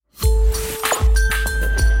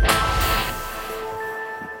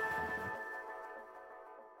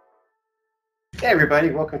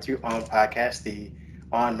everybody, welcome to OnPodcast, the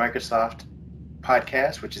On Microsoft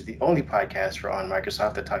podcast, which is the only podcast for On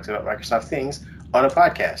Microsoft that talks about Microsoft things on a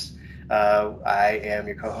podcast. I am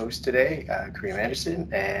your co-host today, Kareem Anderson,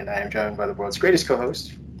 and I am joined by the world's greatest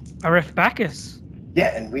co-host, Arif Bacchus.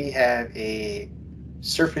 Yeah, and we have a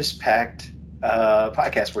Surface-packed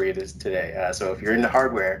podcast for you today. So if you're into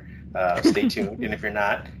hardware, stay tuned, and if you're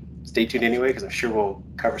not, stay tuned anyway, because I'm sure we'll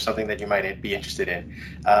cover something that you might be interested in.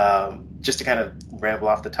 Just to kind of ramble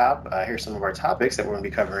off the top, here's some of our topics that we're going to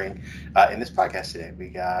be covering in this podcast today. We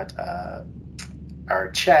got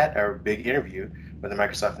our big interview with a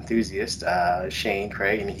Microsoft enthusiast, Shane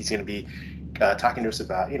Craig, and he's going to be talking to us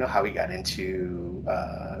about, how he got into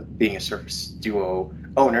being a Surface Duo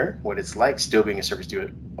owner, what it's like still being a Surface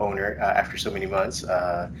Duo owner after so many months,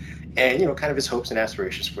 and kind of his hopes and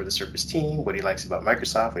aspirations for the Surface team, what he likes about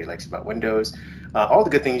Microsoft, what he likes about Windows, all the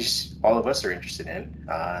good things all of us are interested in.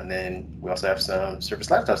 And then we also have some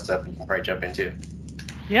Surface laptop stuff you can probably jump into.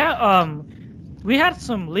 Yeah, we had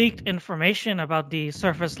some leaked information about the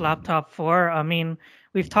Surface Laptop 4. I mean,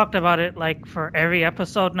 we've talked about it like for every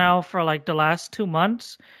episode now for like the last 2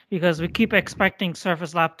 months, because we keep expecting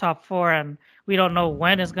Surface Laptop 4 and we don't know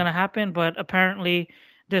when it's going to happen. But apparently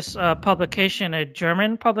this publication, a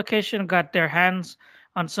German publication, got their hands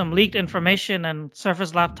on some leaked information, and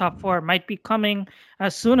Surface Laptop 4 might be coming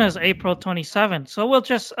as soon as April 27th. So we'll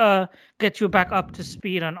just get you back up to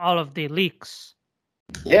speed on all of the leaks.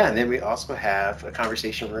 Yeah, and then we also have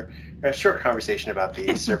a short conversation about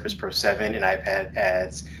the Surface Pro 7 and iPad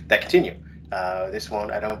ads that continue. This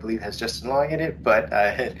one I don't believe has Justin Long in it, but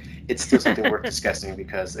it's still something worth discussing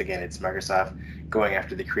because, again, it's Microsoft going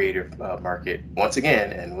after the creative market once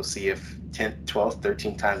again, and we'll see if 10, 12,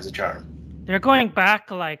 13 times the charm. They're going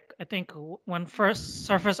back, like, I think when first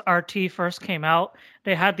Surface RT first came out,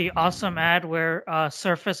 they had the awesome ad where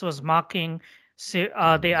Surface was mocking the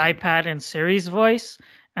iPad in Siri's voice,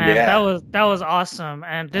 and that was awesome.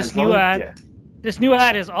 And this new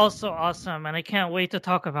ad is also awesome, and I can't wait to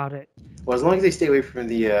talk about it. Well, as long as they stay away from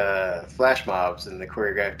the flash mobs and the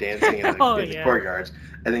choreographed dancing in the courtyards,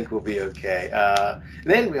 I think we'll be okay.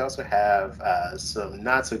 Then we also have some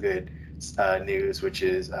not so good news, which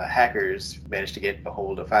is hackers managed to get a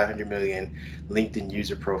hold of 500 million LinkedIn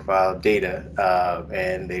user profile data,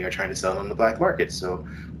 and they are trying to sell it on the black market. So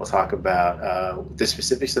we'll talk about the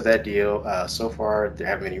specifics of that deal. So far, there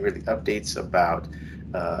haven't been any really updates about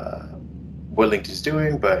what LinkedIn's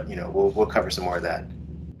doing, but we'll cover some more of that.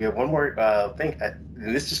 We have one more thing,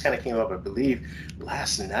 and this just kind of came up, I believe,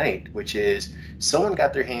 last night, which is someone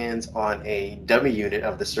got their hands on a dummy unit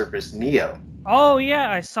of the Surface Neo. Oh,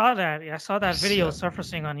 yeah, I saw that. I saw that video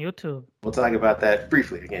surfacing on YouTube. We'll talk about that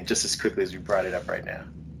briefly, again, just as quickly as we brought it up right now.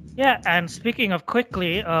 Yeah, and speaking of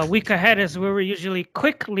quickly, week ahead is where we usually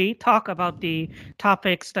quickly talk about the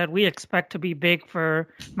topics that we expect to be big for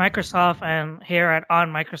Microsoft and here at On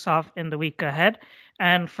Microsoft in the week ahead.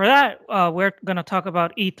 And for that, we're going to talk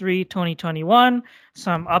about E3 2021,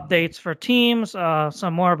 some updates for Teams,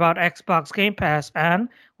 some more about Xbox Game Pass, and,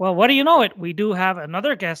 well, what do you know it? We do have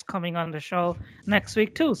another guest coming on the show next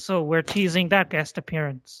week, too, so we're teasing that guest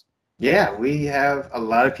appearance. Yeah, we have a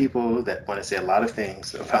lot of people that want to say a lot of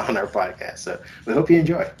things on our podcast, so we hope you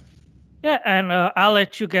enjoy. Yeah, and I'll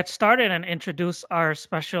let you get started and introduce our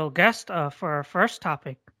special guest for our first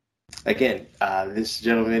topic. Again, this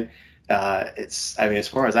gentleman... as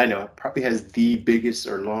far as I know, it probably has the biggest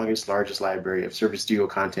or largest library of Surface Duo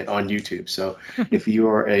content on YouTube. So if you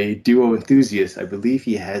are a Duo enthusiast, I believe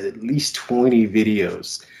he has at least 20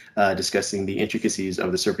 videos discussing the intricacies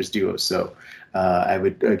of the Surface Duo. So I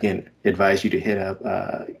would, again, advise you to hit up,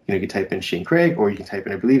 you can type in Shane Craig, or you can type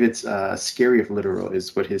in, I believe it's Scary if Literal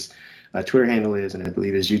is what his Twitter handle is, and I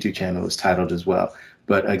believe his YouTube channel is titled as well.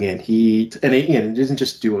 But again, it isn't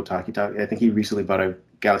just Duo talk. I think he recently bought a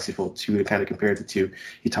Galaxy Fold 2 to kind of compare the two.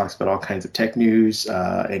 He talks about all kinds of tech news,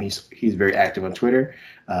 and he's very active on Twitter.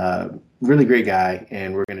 Really great guy,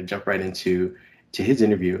 and we're going to jump right into his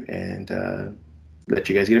interview and let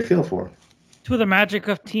you guys get a feel for him. To the magic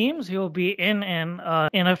of Teams, he'll be in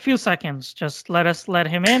a few seconds. Just let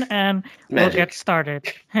him in, and we'll get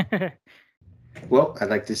started. Well, I'd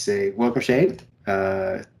like to say welcome, Shane.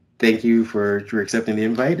 Thank you for accepting the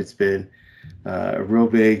invite. It's been a real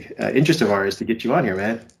big interest of ours to get you on here,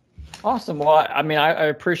 man. Awesome. Well, I mean, I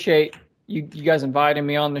appreciate you guys inviting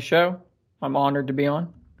me on the show. I'm honored to be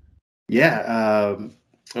on. Yeah.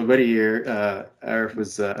 My buddy here, Arif,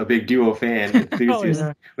 was a big Duo fan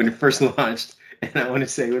when it first launched. And I want to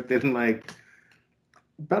say within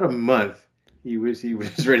about a month, he was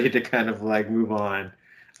ready to kind of move on.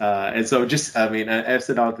 And so just, I mean, I've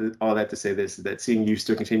said all that to say this, that seeing you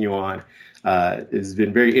still continue on has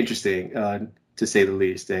been very interesting, to say the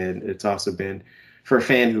least. And it's also been, for a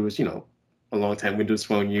fan who was, a longtime Windows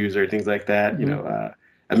Phone user, things like that,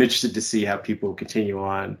 I'm interested to see how people continue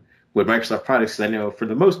on with Microsoft products. 'Cause I know for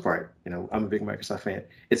the most part, I'm a big Microsoft fan.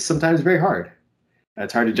 It's sometimes very hard.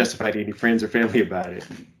 It's hard to justify to any friends or family about it.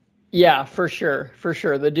 Yeah, for sure, for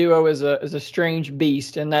sure. The Duo is a strange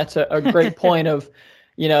beast, and that's a great point of,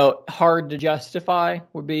 hard to justify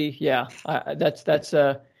would be. Yeah, that's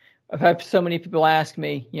I've had so many people ask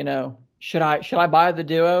me, should I buy the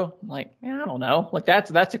Duo? I'm like, I don't know. Like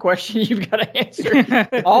that's a question you've got to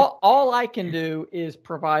answer. All I can do is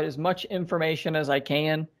provide as much information as I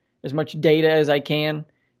can, as much data as I can,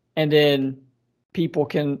 and then people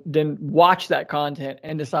can then watch that content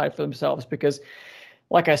and decide for themselves. Because,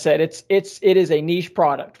 like I said, it is a niche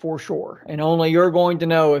product for sure, and only you're going to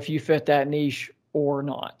know if you fit that niche or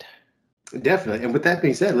not. Definitely. And with that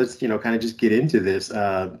being said, let's kind of just get into this.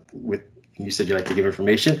 With you said you like to give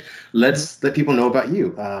information. Let's let people know about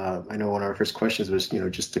you. I know one of our first questions was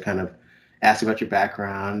just to kind of ask about your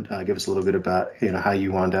background, give us a little bit about how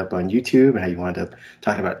you wound up on YouTube and how you wound up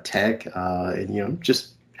talking about tech, and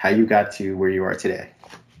just how you got to where you are today.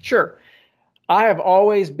 Sure. I have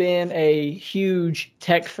always been a huge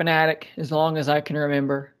tech fanatic as long as I can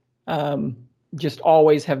remember. Just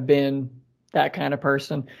always have been that kind of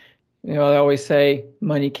person. They always say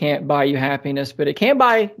money can't buy you happiness, but it can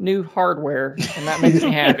buy new hardware, and that makes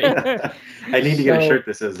me happy. I need to get a shirt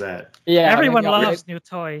that says that. Yeah, everyone loves new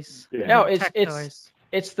toys. Yeah. No,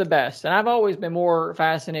 it's the best. And I've always been more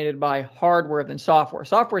fascinated by hardware than software.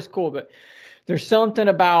 Software is cool, but there's something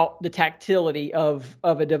about the tactility of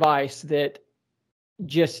a device that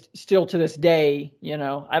just still to this day,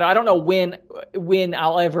 I don't know when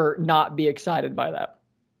I'll ever not be excited by that.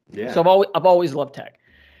 Yeah. So I've always loved tech.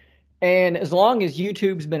 And as long as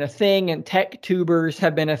YouTube's been a thing and tech tubers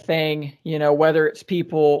have been a thing, whether it's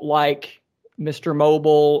people like Mr.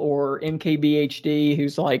 Mobile or MKBHD,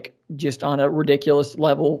 who's like just on a ridiculous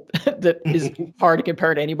level that is hard to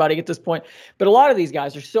compare to anybody at this point. But a lot of these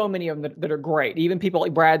guys, there's so many of them that are great. Even people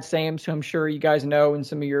like Brad Sams, who I'm sure you guys know, and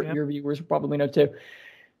some of your viewers probably know too.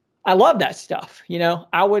 I love that stuff.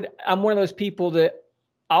 I'm one of those people that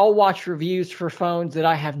I'll watch reviews for phones that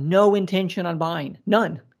I have no intention on buying.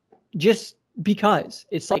 None. Just because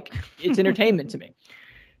it's like, it's entertainment to me.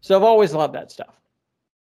 So I've always loved that stuff.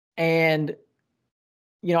 And,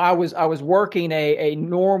 I was working a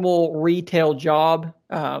normal retail job.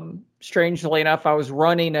 Strangely enough, I was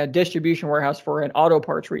running a distribution warehouse for an auto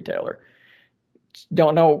parts retailer.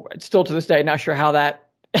 Don't know, still to this day, not sure how that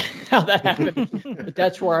happened, but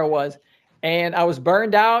that's where I was. And I was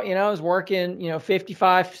burned out, I was working,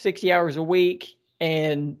 55, 60 hours a week.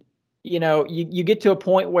 And you get to a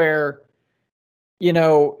point where,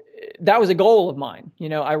 that was a goal of mine.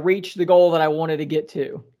 I reached the goal that I wanted to get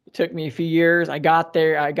to. It took me a few years. I got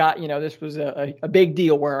there. This was a big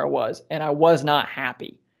deal where I was, and I was not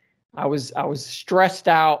happy. I was stressed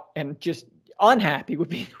out and just unhappy would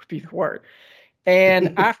be the word.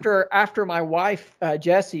 And after my wife,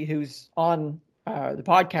 Jessie, who's on the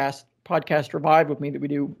podcast Revive with me that we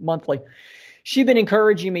do monthly, she'd been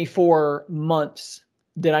encouraging me for months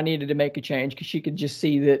that I needed to make a change because she could just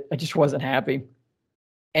see that I just wasn't happy.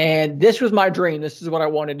 And this was my dream. This is what I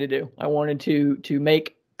wanted to do. I wanted to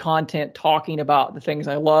make content talking about the things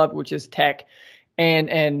I love, which is tech.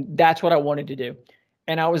 And that's what I wanted to do.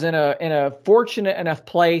 And I was in a fortunate enough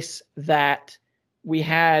place that we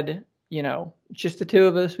had, just the two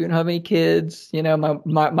of us. We didn't have any kids.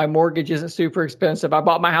 My mortgage isn't super expensive. I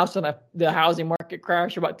bought my house in the housing market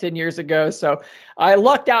crash about 10 years ago. So I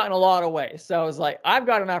lucked out in a lot of ways. So I was like, I've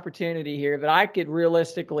got an opportunity here that I could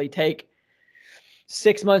realistically take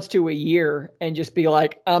 6 months to a year and just be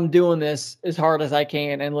like, I'm doing this as hard as I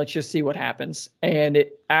can, and let's just see what happens. And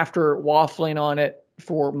after waffling on it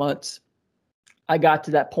for months, I got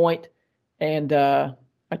to that point, and I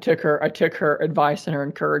took her advice and her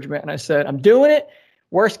encouragement, and I said, I'm doing it.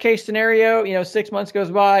 Worst case scenario, 6 months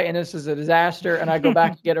goes by and this is a disaster, and I go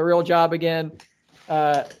back to get a real job again.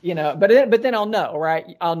 But then I'll know, right?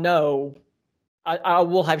 I'll know I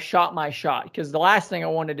will have shot my shot, because the last thing I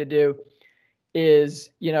wanted to do is,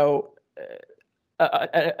 an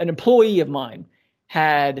employee of mine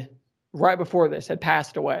had, right before this, had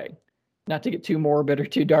passed away. Not to get too morbid or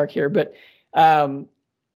too dark here, but and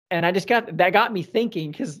that got me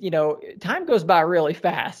thinking, because, time goes by really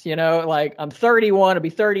fast, like I'm 31, I'll be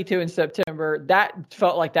 32 in September. That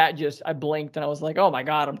felt like I blinked and I was like, oh my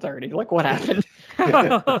God, I'm 30. Like, what happened?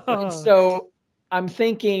 And so I'm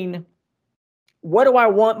thinking, what do I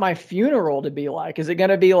want my funeral to be like? Is it going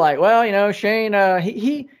to be like, well, Shane,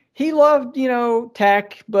 he loved,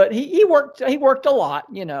 tech, but he worked a lot,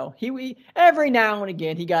 he every now and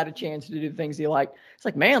again, he got a chance to do the things he liked. It's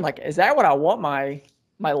like, man, like, is that what I want my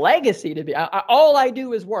legacy to be? All I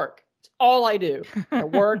do is work. It's all I do. I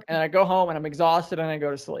work and I go home and I'm exhausted and I go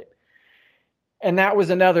to sleep. And that was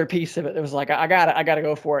another piece of it. It was like, I gotta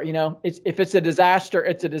go for it. If it's a disaster,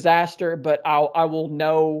 it's a disaster, but I will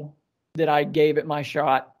know that I gave it my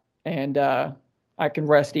shot, and I can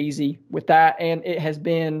rest easy with that. And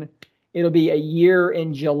it'll be a year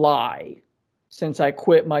in July since I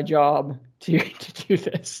quit my job to do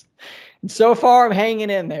this. And so far I'm hanging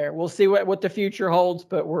in there. We'll see what the future holds,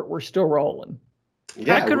 but we're still rolling.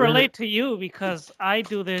 Yeah, I could relate to you because I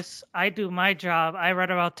do my job. I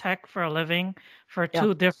write about tech for a living for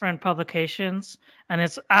two different publications, and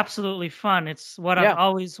it's absolutely fun. It's what I've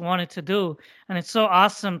always wanted to do, and it's so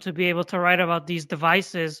awesome to be able to write about these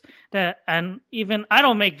devices and even I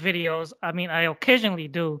don't make videos. I mean, I occasionally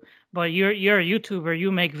do, but you're a YouTuber.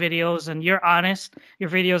 You make videos, and you're honest. Your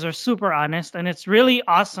videos are super honest, and it's really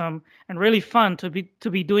awesome and really fun to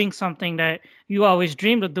be doing something that you always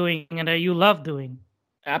dreamed of doing and that you love doing.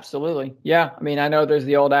 Absolutely. Yeah. I mean, I know there's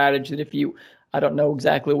the old adage that I don't know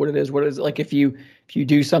exactly what it is. What is it? Like if you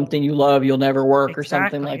do something you love, you'll never work or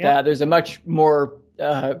something like that. There's a much more,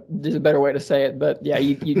 there's a better way to say it, but yeah,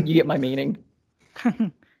 you get my meaning.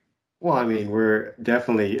 Well, I mean, we're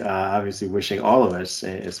definitely obviously wishing all of us,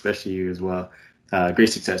 and especially you as well, great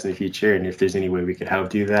success in the future. And if there's any way we could help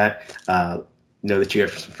do that, know that you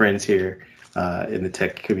have some friends here in the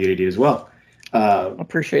tech community as well.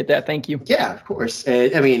 Appreciate that. Thank you. Yeah, of course.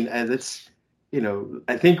 I mean, that's,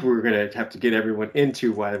 I think we're going to have to get everyone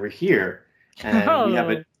into why we're here. And we have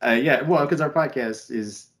because our podcast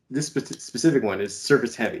is, this specific one is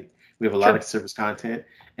service heavy. We have a lot of service content,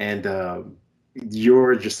 and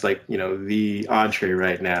you're just like, the entree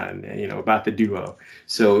right now, and, about the Duo.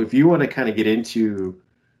 So if you want to kind of get into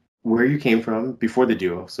where you came from before the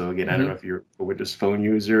Duo. So again, I don't know if you're a Windows Phone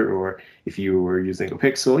user or if you were using a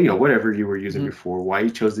Pixel, whatever you were using before, why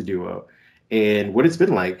you chose the Duo, and what it's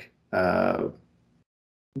been like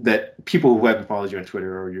that people who haven't followed you on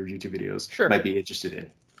Twitter or your YouTube videos might be interested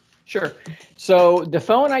in. Sure. So the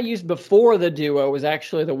phone I used before the Duo was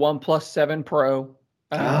actually the OnePlus 7 Pro.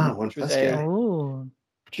 Which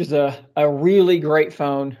is a really great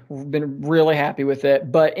phone. We've been really happy with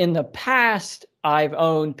it. But in the past, I've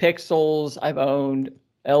owned Pixels, I've owned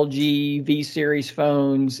LG V series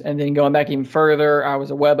phones, and then going back even further, I was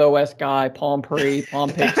a WebOS guy, Palm Pre, Palm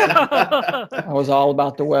Pixel. I was all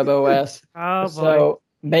about the WebOS. So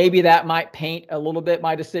maybe that might paint a little bit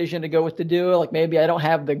my decision to go with the Duo. Like maybe I don't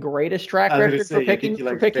have the greatest track record for picking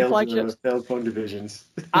flagships. Failed phone divisions.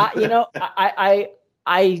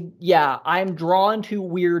 I'm drawn to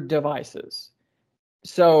weird devices.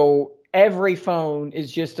 So every phone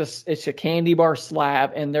is just it's a candy bar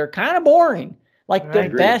slab, and they're kind of boring. Like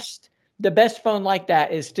the best phone like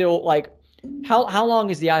that is still like, how long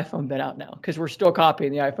has the iPhone been out now? Because we're still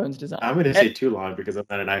copying the iPhone's design. I'm going to say too long because I'm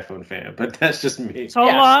not an iPhone fan, but that's just me. So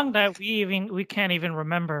long that we can't even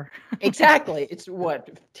remember. Exactly. It's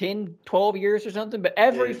what, 10, 12 years or something? But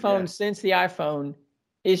every phone since the iPhone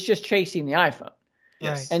is just chasing the iPhone.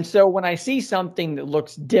 Yes. And so when I see something that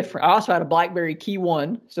looks different, I also had a BlackBerry Key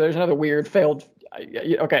 1. So there's another weird failed.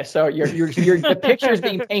 Okay, so you're the picture's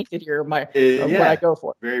being painted here of what I go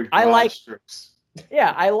for. Very broad strokes.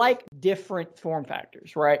 Yeah, I like different form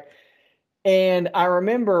factors, right? And I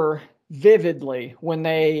remember vividly when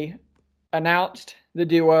they announced the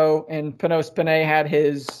Duo and Panos Panay had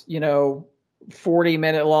his,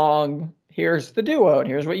 40-minute long, here's the Duo, and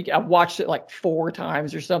here's what I've watched it like 4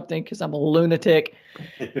 times or something because I'm a lunatic.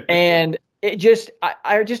 And it just,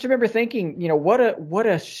 I just remember thinking, what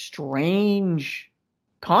a strange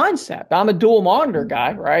concept. I'm a dual monitor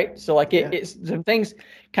guy, right? So like it's some things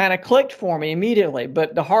kind of clicked for me immediately,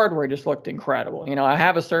 but the hardware just looked incredible. I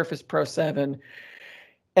have a Surface Pro 7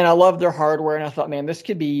 and I love their hardware, and I thought, man, this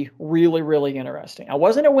could be really, really interesting. I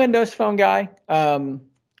wasn't a Windows Phone guy.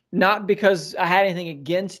 Not because I had anything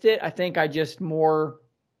against it. I think I just more,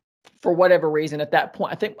 for whatever reason at that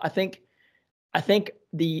point, I think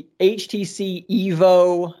the HTC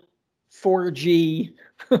Evo 4G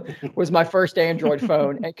was my first Android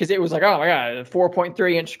phone, because it was like, oh my God, a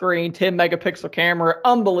 4.3-inch screen, 10 megapixel camera,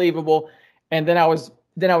 unbelievable. And then I was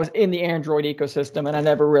in the Android ecosystem, and I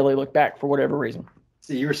never really looked back for whatever reason.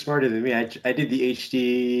 So you were smarter than me. I did the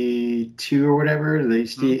HD2 or whatever, the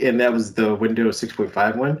HD, and that was the Windows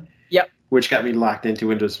 6.5 one. Yep. Which got me locked into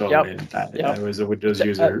Windows Phone, and I was a Windows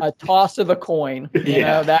user. A toss of a coin.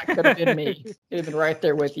 That could have been me. Could have been right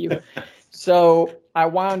there with you. So I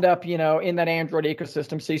wound up, in that Android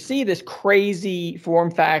ecosystem. So you see this crazy form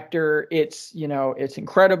factor. It's, it's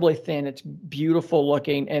incredibly thin. It's beautiful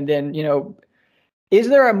looking. And then, is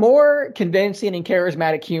there a more convincing and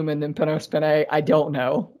charismatic human than Panos Panay? I don't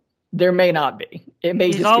know. There may not be. It may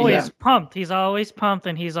He's just always be pumped. He's always pumped,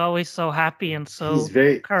 and he's always so happy and so He's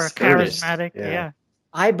very charismatic. Yeah. Yeah.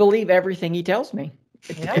 I believe everything he tells me.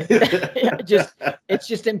 It's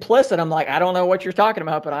just implicit. I'm like, I don't know what you're talking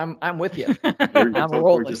about, but I'm with you.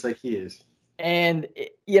 We're just like he is. And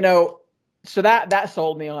so that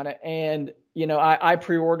sold me on it. And I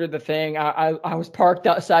pre-ordered the thing. I was parked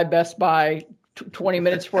outside Best Buy 20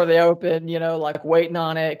 minutes before they open. Like waiting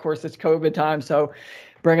on it. Of course, it's COVID time, so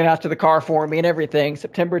bring it out to the car for me and everything.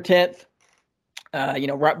 September 10th.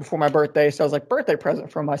 Right before my birthday. So I was like, birthday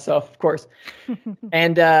present for myself, of course.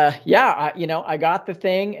 And I got the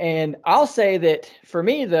thing, and I'll say that for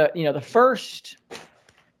me, the first,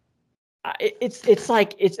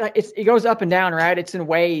 it goes up and down, right? It's in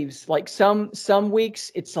waves. Like some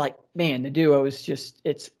weeks, it's like, man, the Duo is just,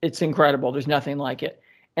 it's incredible. There's nothing like it.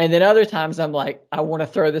 And then other times I'm like, I want to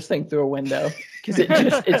throw this thing through a window because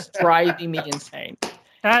it's driving me insane.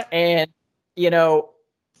 And,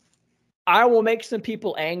 I will make some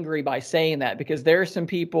people angry by saying that, because there are some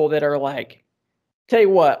people that are like, tell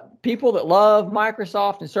you what, people that love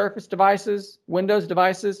Microsoft and Surface devices, Windows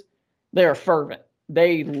devices, they are fervent.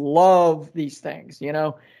 They love these things,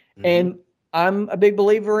 Mm-hmm. And I'm a big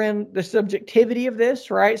believer in the subjectivity of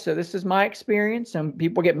this, right? So this is my experience. Some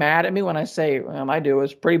people get mad at me when I say, well, my Duo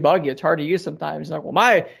is pretty buggy. It's hard to use sometimes. Like, well,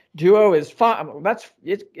 my Duo is fine.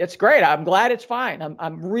 It's great. I'm glad it's fine.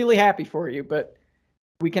 I'm really happy for you, but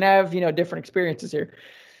we can have, different experiences here.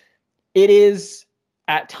 It is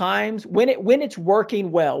at times when it's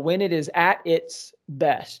working well, when it is at its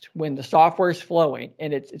best, when the software is flowing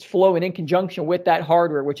and it's flowing in conjunction with that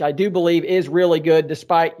hardware, which I do believe is really good,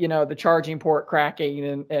 despite, the charging port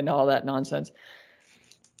cracking and all that nonsense.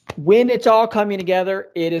 When it's all coming together,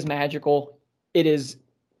 it is magical. It is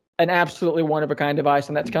an absolutely one of a kind device.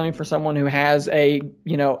 And that's coming from someone who has a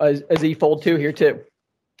Z Fold 2 here too.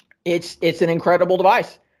 It's an incredible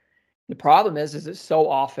device. The problem is that so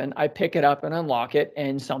often I pick it up and unlock it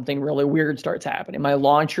and something really weird starts happening. My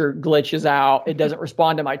launcher glitches out. It doesn't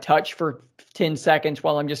respond to my touch for 10 seconds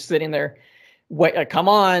while I'm just sitting there. Wait, come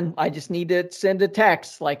on. I just need to send a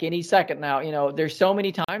text like any second now. There's so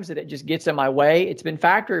many times that it just gets in my way. It's been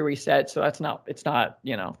factory reset, so it's not,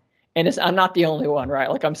 and I'm not the only one, right?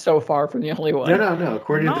 Like I'm so far from the only one. No.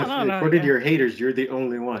 According to your haters, you're the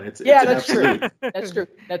only one. That's true.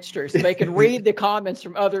 That's true. So they can read the comments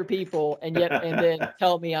from other people and then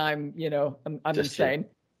tell me I'm insane.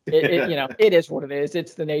 It is what it is.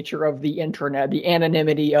 It's the nature of the internet. The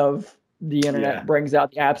anonymity of the internet brings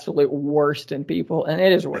out the absolute worst in people, and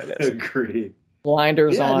it is what it is. Agreed.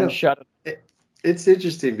 Blinders on. Shut it. It's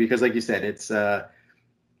interesting because, like you said, it's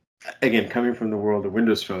again, coming from the world of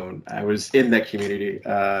Windows Phone, I was in that community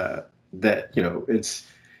that, it's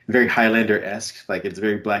very Highlander-esque. Like, it's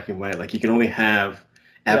very black and white. Like, you can only have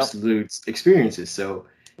absolute experiences. So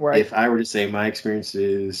if I were to say my experience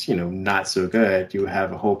is, not so good, you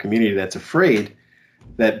have a whole community that's afraid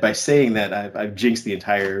that by saying that I've jinxed the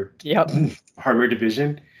entire hardware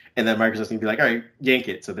division. And then Microsoft's going to be like, all right, yank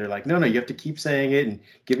it. So they're like, no, you have to keep saying it and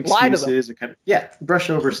give excuses. Or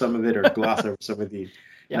brush over some of it or gloss over some of the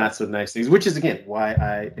not so nice things, which is, again, why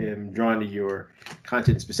I am drawn to your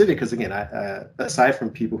content specific. Because, again, I aside from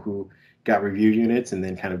people who got review units and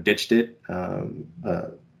then kind of ditched it, of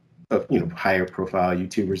higher profile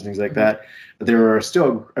YouTubers and things like that, there are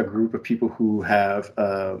still a group of people who have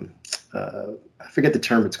I forget the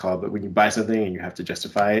term it's called, but when you buy something and you have to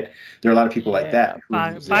justify it, there are a lot of people like that.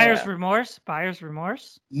 Buyer's remorse. Buyer's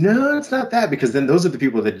remorse. No, it's not that, because then those are the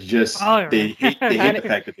people that just they hate the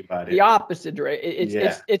fact that they bought it. The opposite, right?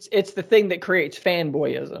 It's the thing that creates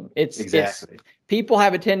fanboyism. It's people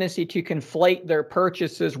have a tendency to conflate their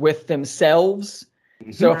purchases with themselves.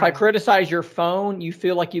 So if I criticize your phone, you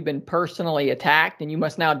feel like you've been personally attacked, and you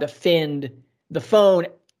must now defend the phone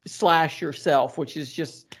 / yourself, which is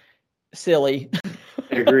just silly.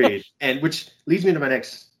 Agreed. And which leads me to my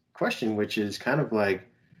next question, which is kind of like,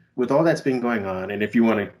 with all that's been going on, and if you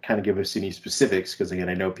want to kind of give us any specifics, because again,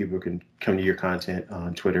 I know people can come to your content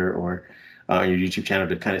on Twitter or on your YouTube channel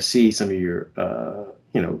to kind of see some of your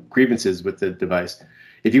grievances with the device.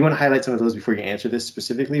 If you want to highlight some of those before you answer this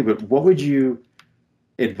specifically, but what would you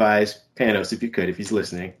advise Panos, if you could, if he's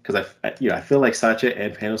listening? Because I feel like Satya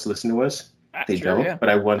and Panos listen to us. They don't, but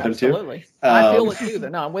I want them to. Absolutely. I feel it too.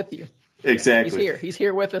 No, I'm with you. Exactly. He's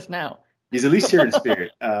here with us now. He's at least here in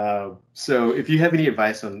spirit. So if you have any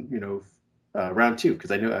advice on, round two?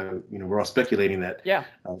 Because I know we're all speculating that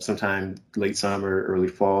sometime late summer, early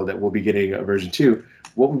fall that we'll be getting a version 2.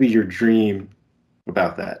 What would be your dream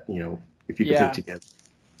about that? If you could put it together.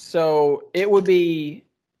 So it would be.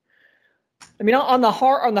 I mean, on the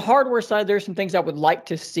hardware side, there's some things I would like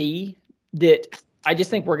to see that I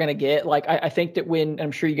just think we're going to get. Like, I think that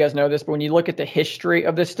I'm sure you guys know this, but when you look at the history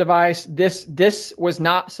of this device, this was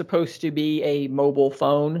not supposed to be a mobile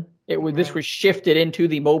phone. This was shifted into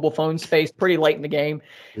the mobile phone space pretty late in the game,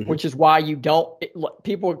 which is why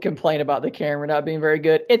people complain about the camera not being very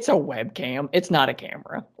good. It's a webcam. It's not a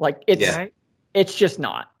camera. Like, it's just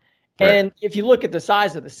not. Right. And if you look at the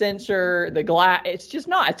size of the sensor, the glass, it's just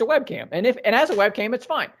not. It's a webcam. And as a webcam, it's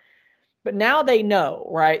fine. But now they know,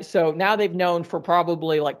 right? So now they've known for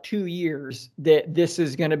probably like 2 years that this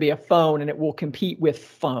is going to be a phone and it will compete with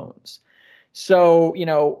phones. So,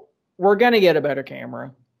 we're going to get a better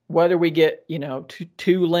camera. Whether we get,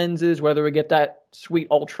 two lenses, whether we get that sweet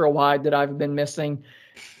ultra wide that I've been missing,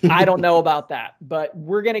 I don't know about that. But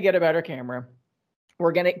we're going to get a better camera.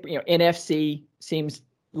 We're going to, NFC seems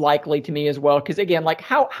likely to me as well, because again, like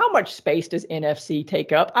how much space does NFC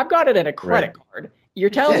take up? I've got it in a credit card. You're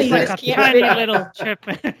telling me like a tiny little chip.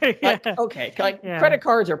 Credit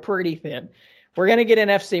cards are pretty thin. We're gonna get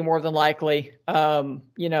NFC more than likely. Can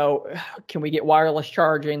we get wireless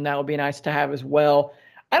charging? That would be nice to have as well.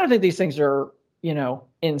 I don't think these things are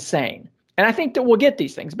insane, and I think that we'll get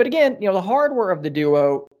these things. But again, the hardware of the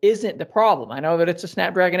Duo isn't the problem. I know that it's a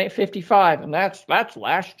Snapdragon 855, and that's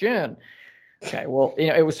last gen. Okay, well,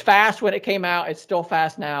 it was fast when it came out. It's still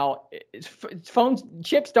fast now.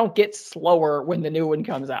 Chips don't get slower when the new one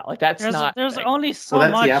comes out. Like there's only so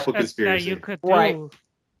much that you could do. Right.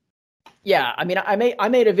 Yeah, I mean, I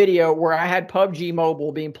made a video where I had PUBG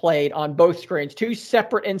Mobile being played on both screens, 2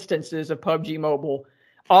 separate instances of PUBG Mobile,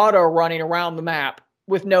 auto running around the map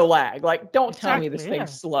with no lag. Like, don't tell me this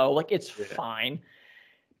thing's slow. Like, it's fine.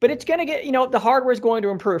 But it's going to get, the hardware is going to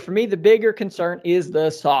improve. For me, the bigger concern is the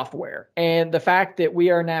software. And the fact that we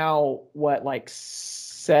are now,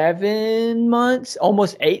 7 months,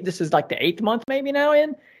 almost 8. This is like the 8th month maybe now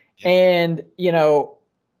in. And,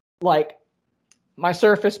 my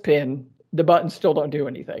Surface Pen, the buttons still don't do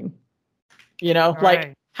anything.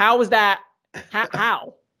 Right. How is that?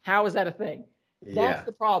 How is that a thing? That's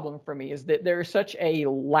the problem for me, is that there's such a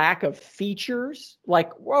lack of features.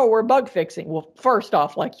 Like, whoa, we're bug fixing. Well, first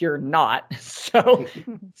off, you're not. So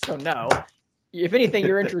no. If anything,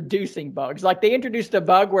 you're introducing bugs. Like, they introduced a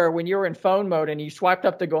bug where when you were in phone mode and you swiped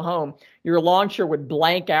up to go home, your launcher would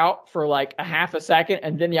blank out for like a half a second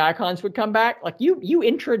and then the icons would come back. Like, you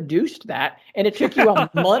introduced that, and it took you a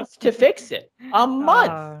month to fix it. A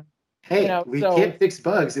month. We can't fix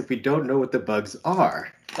bugs if we don't know what the bugs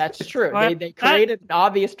are. That's true. They created an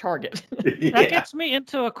obvious target. That gets me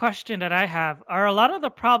into a question that I have. Are a lot of the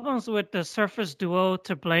problems with the Surface Duo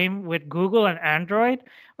to blame with Google and Android,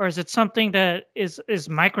 or is it something that is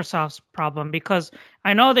Microsoft's problem? Because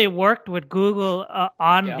I know they worked with Google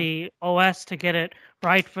on the OS to get it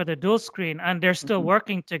right for the dual screen, and they're still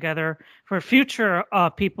working together for future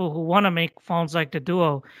people who want to make phones like the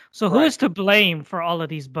Duo. So who is to blame for all of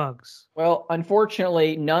these bugs? Well,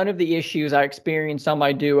 unfortunately, none of the issues I experienced on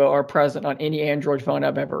my Duo are present on any Android phone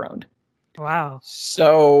I've ever owned. Wow.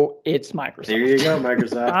 So it's Microsoft. There you go,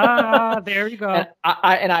 Microsoft. There you go.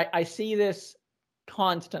 And I see this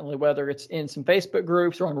constantly, whether it's in some Facebook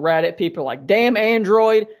groups or on Reddit. People are like, damn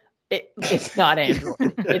Android. It's not Android.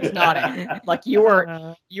 It's not Android. Like, you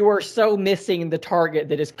are so missing the target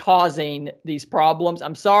that is causing these problems.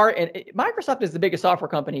 I'm sorry. And Microsoft is the biggest software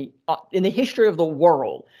company in the history of the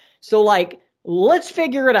world. So, let's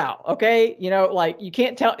figure it out. Okay. You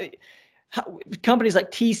can't tell. Companies like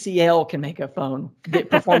TCL can make a phone that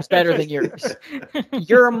performs better than yours.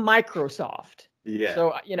 You're Microsoft. Yeah.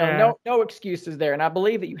 So, no excuses there. And I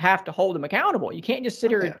believe that you have to hold them accountable. You can't just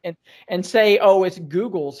sit here and say, oh, it's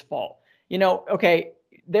Google's fault. Okay,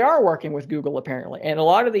 they are working with Google apparently. And a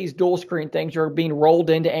lot of these dual screen things are being rolled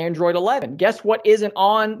into Android 11. Guess what isn't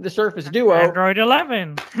on the Surface Duo? Android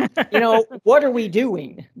 11. What are we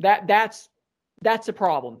doing? That's a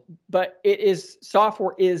problem. But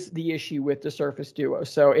software is the issue with the Surface Duo.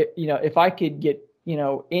 So if I could get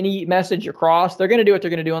any message across, they're going to do what they're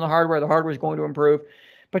going to do on the hardware. The hardware is going to improve,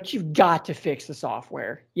 but you've got to fix the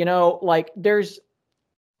software.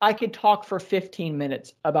 I could talk for 15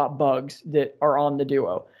 minutes about bugs that are on the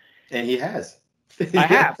Duo. And he has. I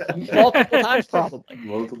have. Multiple times, probably.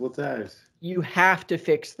 Multiple times. You have to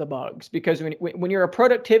fix the bugs, because when you're a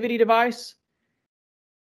productivity device,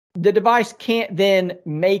 the device can't then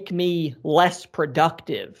make me less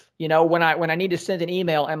productive. When I need to send an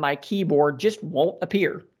email and my keyboard just won't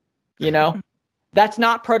appear. That's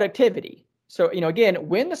not productivity. So, again,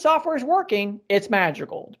 when the software is working, it's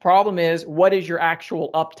magical. The problem is, what is your actual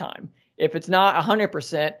uptime? If it's not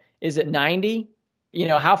 100%, is it 90?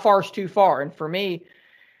 How far is too far? And for me,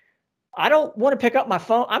 I don't want to pick up my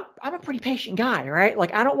phone. I'm a pretty patient guy, right?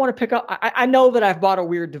 Like, I don't want to pick up. I know that I've bought a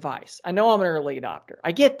weird device. I know I'm an early adopter.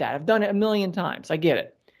 I get that. I've done it a million times. I get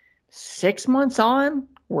it. 6 months on,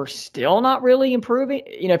 we're still not really improving.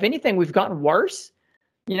 If anything, we've gotten worse.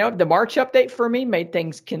 The March update for me made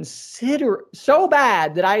things consider so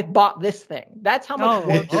bad that I bought this thing. That's how much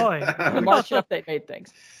worse the March update made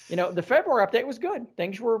things. The February update was good.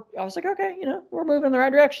 I was like, okay, we're moving in the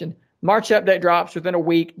right direction. March update drops within a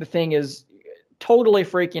week. The thing is totally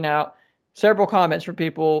freaking out. Several comments from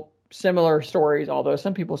people, similar stories, although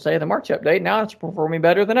some people say the March update, now it's performing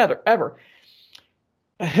better than ever.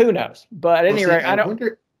 Who knows? But at any rate, I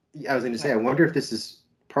was going to say, I wonder if this is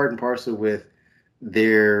part and parcel with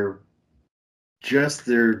their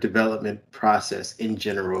development process in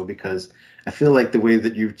general, because I feel like the way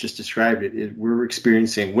that you've just described it, we're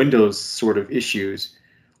experiencing Windows sort of issues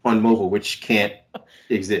on mobile, which can't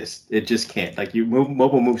exist. It just can't. Like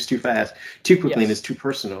mobile moves too fast, too quickly, and it's too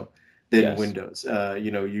personal than Windows.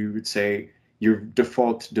 You would say your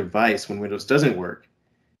default device when Windows doesn't work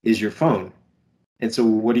is your phone. And so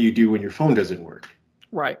what do you do when your phone doesn't work?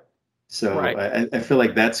 Right. So I feel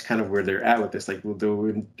like that's kind of where they're at with this. Like,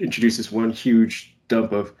 they'll introduce this one huge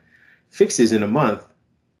dump of fixes in a month,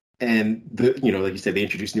 and like you said, they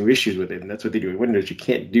introduce new issues with it, and that's what they do in Windows. You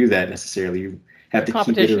can't do that necessarily. You have to keep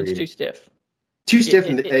iterating. Competition's too stiff. Too stiff,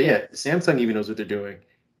 and Samsung even knows what they're doing.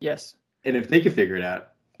 Yes. And if they can figure it out,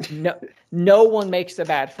 no one makes a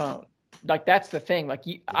bad phone. Like, that's the thing. Like,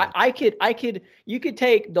 you could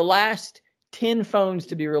take the last 10 phones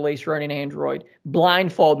to be released running Android,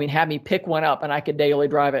 blindfold me and have me pick one up, and I could daily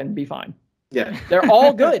drive it and be fine. Yeah. They're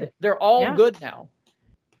all good. They're all good now.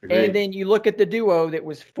 Agreed. And then you look at the Duo that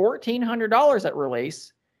was $1,400 at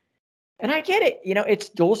release, and I get it. It's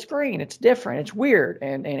dual screen. It's different. It's weird.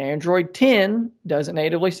 And Android 10 doesn't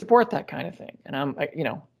natively support that kind of thing. And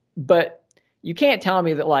but you can't tell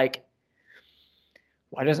me that, like,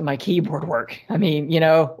 why doesn't my keyboard work? I mean,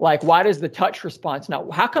 why does the touch response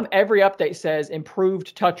not? How come every update says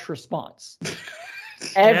improved touch response?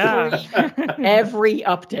 Every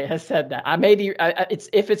update has said that.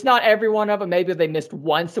 If it's not every one of them, maybe they missed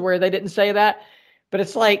once where they didn't say that. But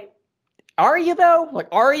it's like, are you though? Like,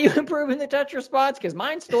 are you improving the touch response? Because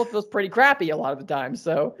mine still feels pretty crappy a lot of the time.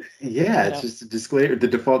 So it's just a disclaimer, the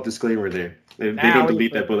default disclaimer there. They don't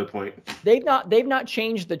delete that bullet point. They've not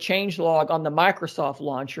changed the changelog on the Microsoft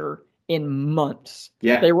launcher in months.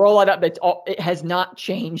 Yeah. They roll it up. It has not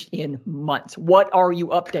changed in months. What are you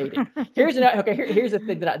updating? Here's the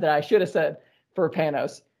thing that I should have said for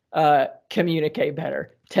Panos. Communicate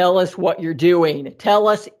better. Tell us what you're doing. Tell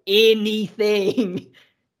us anything.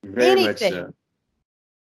 Very much so.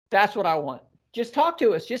 That's what I want. Just talk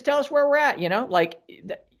to us. Just tell us where we're at. Like,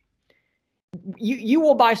 you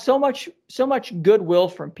will buy so much goodwill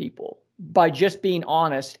from people by just being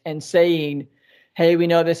honest and saying, hey, we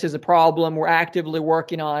know this is a problem. We're actively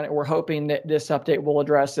working on it. We're hoping that this update will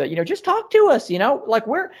address it. Just talk to us. Like,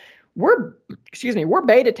 we're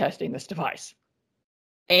beta testing this device.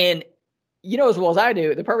 And as well as I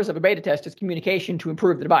do, the purpose of a beta test is communication to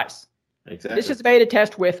improve the device. Exactly. This is a beta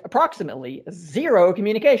test with approximately 0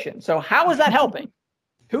 communication. So how is that helping?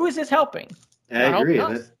 Who is this helping? I agree.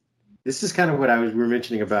 This is kind of what we were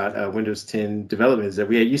mentioning about Windows 10 development, is that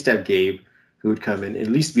we used to have Gabe, who would come in and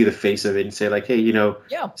at least be the face of it and say, like, hey,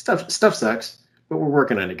 stuff sucks, but we're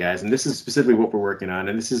working on it, guys. And this is specifically what we're working on.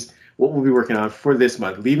 And this is what we'll be working on for this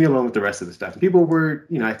month. Leave me alone with the rest of the stuff. And people were,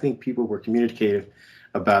 I think people were communicative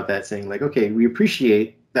about that, saying, like, okay, we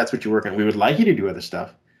appreciate that's what you're working on. We would like you to do other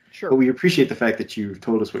stuff. Sure. But we appreciate the fact that you've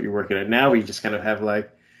told us what you're working on. Now we just kind of have,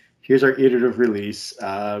 like, here's our iterative release.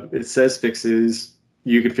 It says fixes.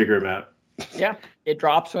 You can figure them out. Yeah. It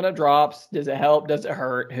drops when it drops. Does it help? Does it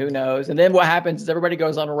hurt? Who knows? And then what happens is everybody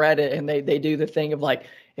goes on Reddit and they do the thing of, like,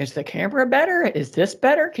 is the camera better? Is this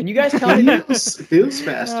better? Can you guys tell me? It feels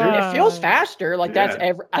faster. It feels faster. Like, that's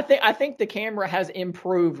I think the camera has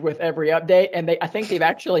improved with every update, and I think they've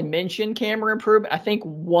actually mentioned camera improvement. I think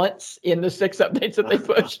once in the 6 updates that they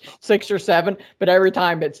pushed, 6 or 7, but every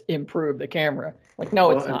time it's improved the camera. Like,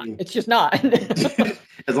 no, it's not. It's just not.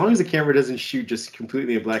 As long as the camera doesn't shoot just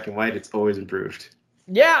completely in black and white, it's always improved.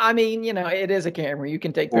 Yeah, I mean, it is a camera. You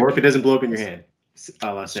can take pictures. Or if it doesn't blow up in your hand.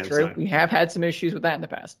 A la Samsung. True. We have had some issues with that in the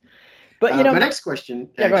past. But my next question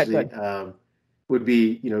actually go ahead. Would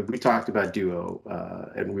be, we talked about Duo,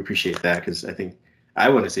 and we appreciate that, because I think I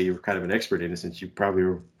want to say you were kind of an expert in it, since you probably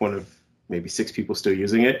were one of maybe 6 people still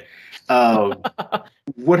using it.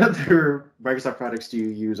 What other Microsoft products do you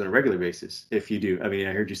use on a regular basis? If you do, I mean,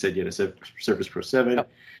 I heard you said you had a Surface Pro 7. Yep.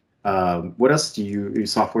 What else do you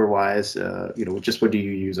use software-wise? Just what do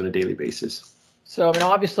you use on a daily basis? So, I mean,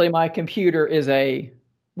 obviously my computer is a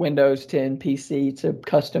Windows 10 PC. It's a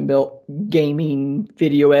custom-built gaming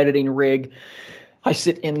video editing rig. I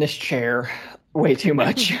sit in this chair way too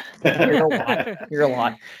much. You're a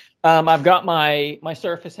lot. I've got my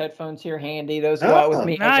Surface headphones here handy. Those go out with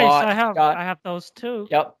me a lot. Nice. I have those too.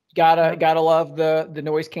 Yep. Gotta love the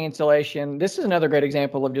noise cancellation. This is another great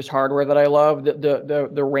example of just hardware that I love.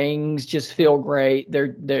 The rings just feel great.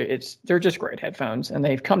 They're just great headphones, and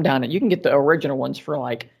they've come down. You can get the original ones for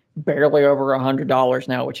like barely over $100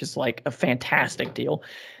 now, which is like a fantastic deal.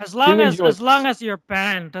 As long as your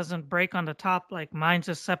band doesn't break on the top, like mine's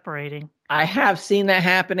just separating. I have seen that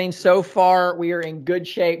happening. So far, we are in good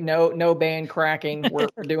shape. No band cracking. We're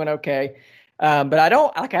doing okay. But I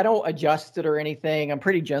don't adjust it or anything. I'm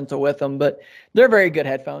pretty gentle with them, but they're very good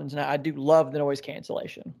headphones, and I do love the noise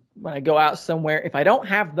cancellation. When I go out somewhere, if I don't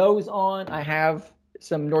have those on, I have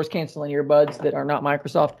some noise canceling earbuds that are not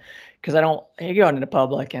Microsoft, because I go out into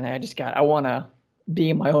public and I want to be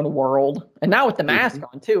in my own world. And now with the mask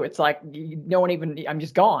on too, it's like I'm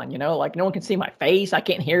just gone, like no one can see my face. I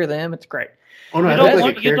can't hear them. It's great. Oh no, I look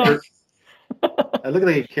like a character. I look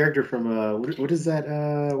like a character from what is that?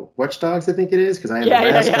 Watch Dogs, I think it is, because I have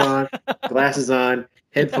a mask on, glasses on,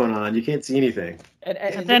 headphone on. You can't see anything.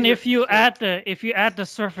 And then if you add the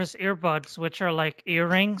Surface earbuds, which are like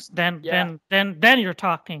earrings, then you're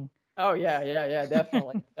talking. Oh yeah,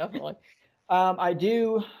 definitely. There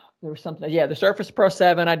was something. Yeah, the Surface Pro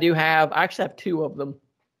 7. I actually have 2 of them.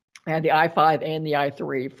 I had the i5 and the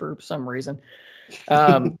i3 for some reason.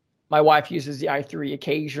 My wife uses the i3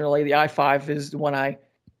 occasionally. The i5 is the one I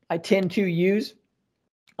tend to use.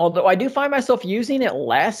 Although I do find myself using it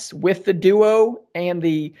less with the Duo and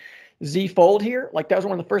the Z Fold here. Like that was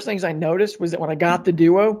one of the first things I noticed, was that when I got the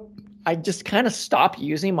Duo, I just kind of stopped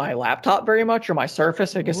using my laptop very much, or my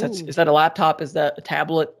Surface. I guess is that a laptop? Is that a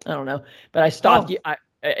tablet? I don't know. But I stopped.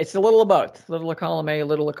 It's a little of both. A little of column A, a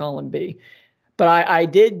little of column B. But I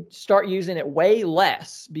did start using it way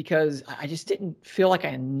less because I just didn't feel like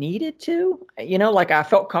I needed to. Like I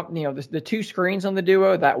felt the 2 screens on the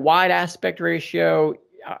Duo, that wide aspect ratio,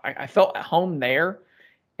 I felt at home there.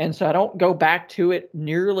 And so I don't go back to it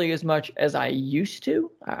nearly as much as I used to.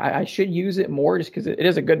 I should use it more just because it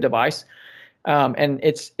is a good device. And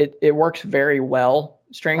it works very well,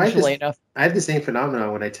 strangely enough. I had the same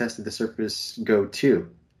phenomenon when I tested the Surface Go 2.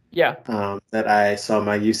 Yeah. That I saw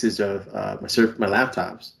my usage of my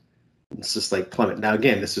laptops. It's just like plummet. Now,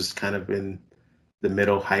 again, this is kind of in the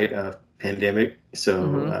middle height of pandemic.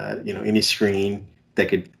 So, any screen that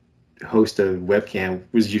could host a webcam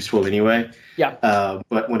was useful anyway. Yeah.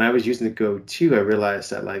 But when I was using the Go 2, I realized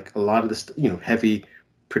that like a lot of the heavy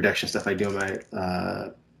production stuff I do on my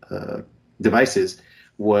devices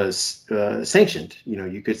was sanctioned.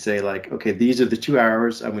 You could say like, okay, these are the 2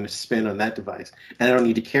 hours I'm going to spend on that device, and I don't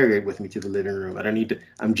need to carry it with me to the living room. I don't need to.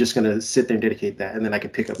 I'm just going to sit there and dedicate that, and then I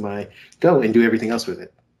can pick up my Go and do everything else with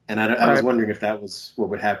it. And I was wondering if that was what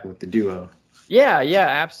would happen with the Duo. Yeah,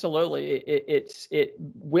 absolutely. It's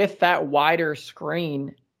with that wider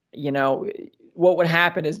screen, what would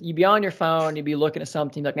happen is you'd be on your phone, you'd be looking at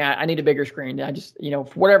something like, I need a bigger screen. I just, for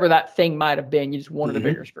whatever that thing might have been, you just wanted a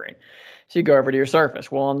bigger screen. So you go over to your Surface.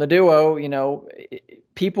 Well, on the Duo,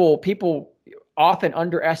 people often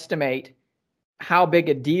underestimate how big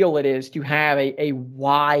a deal it is to have a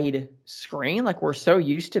wide screen. Like we're so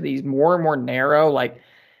used to these more and more narrow, like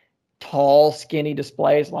tall, skinny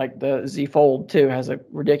displays, like the Z Fold 2 has a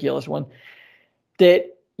ridiculous one.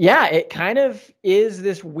 It kind of is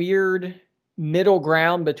this weird middle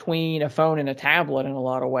ground between a phone and a tablet in a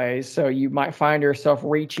lot of ways. So you might find yourself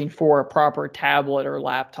reaching for a proper tablet or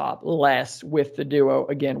laptop less with the Duo,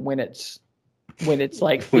 again, when it's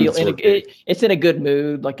like it's in a good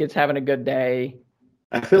mood, like it's having a good day.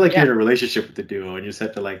 I feel like you're in a relationship with the Duo and you just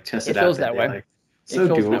have to like test it out. Feels that way. Like,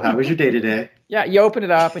 so Duo, how was your day today? Yeah, you open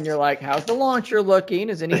it up and you're like, how's the launcher looking?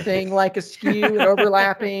 Is anything like askew and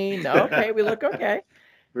overlapping? No, okay, we look okay.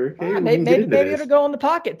 Okay, maybe it'll go in the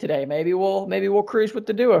pocket today. Maybe we'll cruise with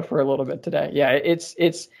the Duo for a little bit today. Yeah,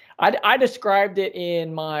 I described it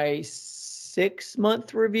in my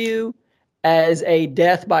 6-month review as a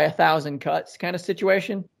death by 1,000 cuts kind of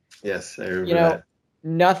situation. Yes, I remember that.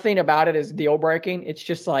 Nothing about it is deal breaking. It's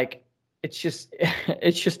just like it's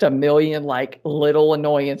just a million like little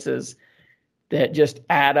annoyances that just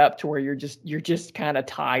add up to where you're just kind of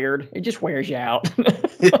tired. It just wears you out,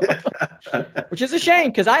 which is a shame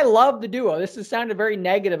because I love the Duo. This has sounded very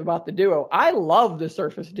negative about the Duo. I love the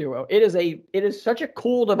Surface Duo. It is such a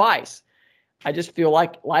cool device. I just feel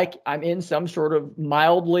like I'm in some sort of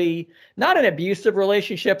mildly, not an abusive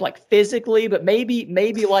relationship, like physically, but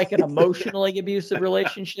maybe like an emotionally abusive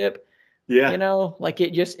relationship. Yeah. You know, like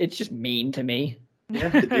it's just mean to me. Yeah,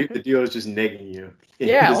 the Duo is just negging you.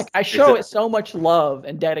 Yeah, like I show it so much love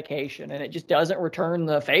and dedication, and it just doesn't return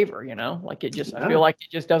the favor, you know? Like I feel like it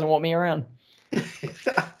just doesn't want me around.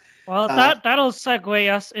 Well, that'll segue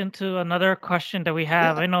us into another question that we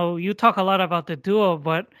have. I know you talk a lot about the Duo,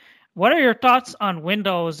 but what are your thoughts on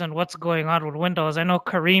Windows and what's going on with Windows? I know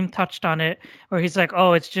Kareem touched on it, where he's like,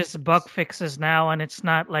 oh, it's just bug fixes now, and it's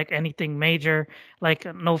not like anything major, like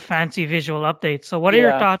no fancy visual updates. So what are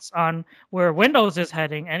your thoughts on where Windows is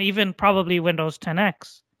heading, and even probably Windows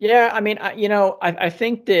 10X? Yeah, I mean, I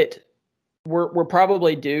think that we're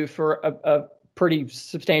probably due for a pretty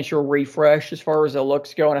substantial refresh as far as the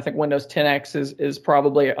looks go, and I think Windows 10X is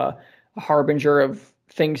probably a harbinger of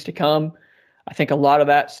things to come. I think a lot of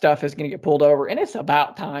that stuff is going to get pulled over, and it's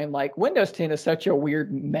about time. Like Windows 10 is such a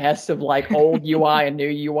weird mess of like old UI and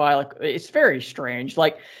new UI. Like it's very strange.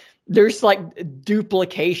 Like there's like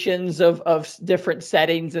duplications of different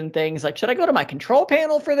settings and things. Like, should I go to my control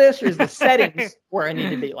panel for this, or is the settings where I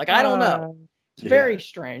need to be? Like, I don't know. It's very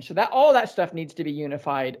strange. So all that stuff needs to be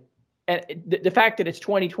unified. And the fact that it's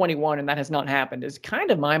 2021 and that has not happened is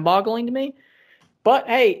kind of mind-boggling to me. But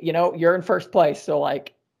hey, you know, you're in first place, so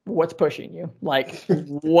like, what's pushing you? Like,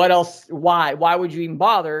 what else? Why would you even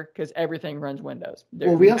bother? Because everything runs Windows.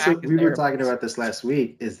 Well, we were talking about this last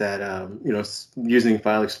week, is that you know, using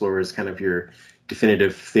File Explorer is kind of your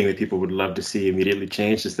definitive thing that people would love to see immediately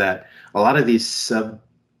changed. Is that a lot of these sub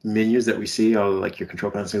menus that we see, all like your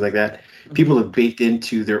control panels, things like that, people have baked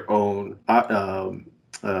into their own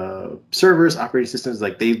servers, operating systems.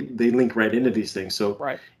 Like they link right into these things.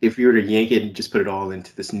 So if you were to yank it and just put it all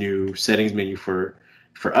into this new settings menu for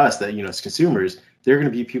us, that, you know, as consumers, there are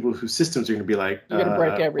going to be people whose systems are going to be like, you're going to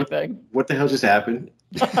break everything. What the hell just happened?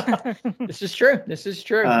 This is true.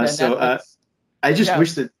 I just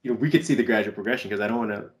wish that, you know, we could see the gradual progression, because I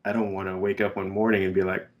don't want to wake up one morning and be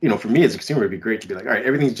like, you know, for me as a consumer, it'd be great to be like, all right,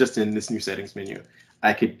 everything's just in this new settings menu.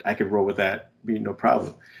 I could roll with that, be no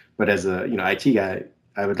problem. But as a, you know, IT guy,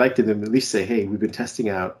 I would like to them at least say, hey, we've been testing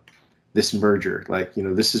out this merger. Like, you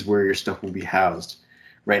know, this is where your stuff will be housed.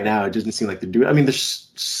 Right now, it doesn't seem like they're doing. I mean,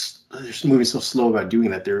 they're moving so slow about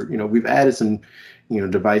doing that. They're, you know, we've added some, you know,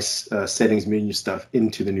 device settings menu stuff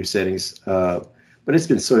into the new settings, but it's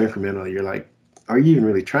been so incremental. You're like, are you even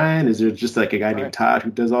really trying? Is there just like a guy named Todd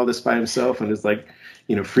who does all this by himself and is like,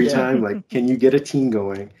 you know, free time? Like, can you get a team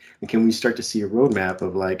going, and can we start to see a roadmap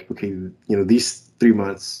of like, okay, you know, these 3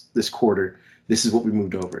 months, this quarter, this is what we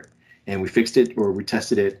moved over. And we fixed it, or we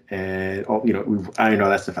tested it, and you know, we've ironed all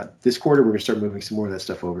that stuff out. This quarter, we're going to start moving some more of that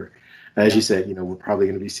stuff over. As you said, you know, we're probably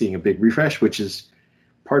going to be seeing a big refresh, which is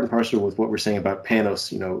part and parcel with what we're saying about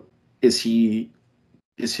Panos. You know, is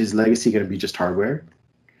his legacy going to be just hardware?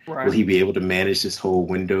 Right. Will he be able to manage this whole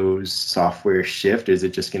Windows software shift? Or is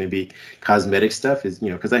it just going to be cosmetic stuff? Is, you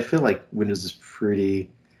know, because I feel like Windows is pretty.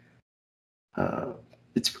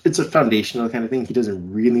 It's a foundational kind of thing. He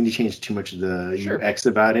doesn't really need to change too much of the UX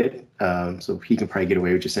about it. So he can probably get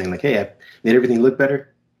away with just saying like, hey, I made everything look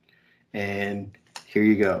better, and here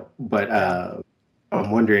you go. But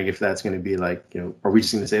I'm wondering if that's going to be like, you know, are we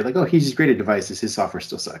just going to say like, oh, he's great at devices, his software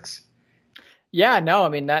still sucks? Yeah, no, I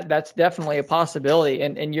mean, that's definitely a possibility.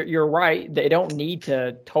 And you're right. They don't need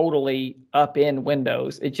to totally up in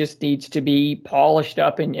Windows. It just needs to be polished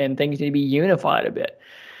up, and things need to be unified a bit.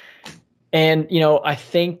 And, you know, I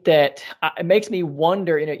think that it makes me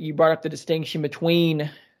wonder, you know, you brought up the distinction between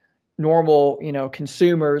normal, you know,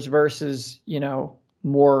 consumers versus, you know,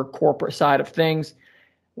 more corporate side of things.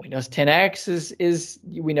 Windows 10X is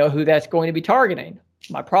we know who that's going to be targeting.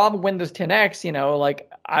 My problem with Windows 10X, you know, like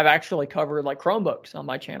I've actually covered like Chromebooks on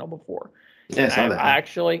my channel before. Yeah, I saw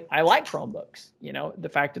that. I like Chromebooks. You know, the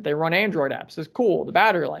fact that they run Android apps is cool. The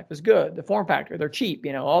battery life is good. The form factor, they're cheap.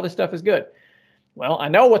 You know, all this stuff is good. Well, I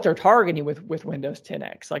know what they're targeting with Windows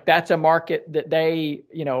 10X. Like that's a market that they,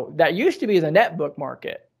 you know, that used to be the netbook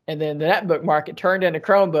market. And then the netbook market turned into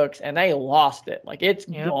Chromebooks and they lost it. Like it's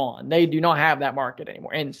gone. They do not have that market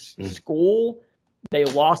anymore. And school, they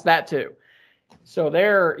lost that too. So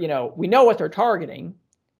they're, you know, we know what they're targeting.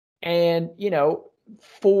 And, you know,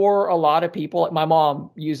 for a lot of people, my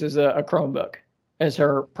mom uses a Chromebook as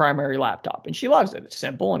her primary laptop and she loves it. It's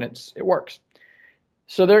simple and it works.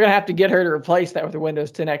 So they're going to have to get her to replace that with a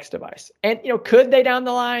Windows 10X device. And, could they down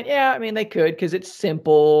the line? Yeah, I mean, they could because it's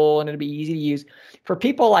simple and it'll be easy to use. For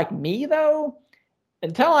people like me, though,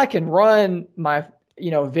 until I can run my,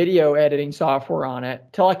 video editing software on it,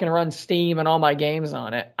 until I can run Steam and all my games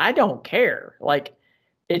on it, I don't care. Like,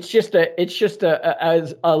 it's just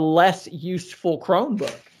a less useful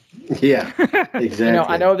Chromebook. Yeah, exactly.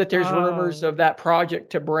 I know that there's rumors of that project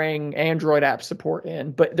to bring Android app support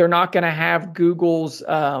in, but they're not going to have Google's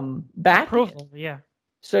back approval. Yeah.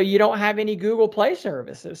 So you don't have any Google Play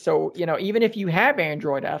services. So, even if you have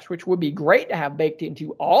Android apps, which would be great to have baked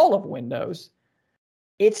into all of Windows,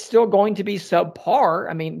 it's still going to be subpar.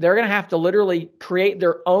 I mean, they're going to have to literally create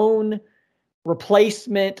their own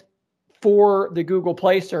replacement for the Google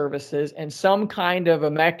Play services and some kind of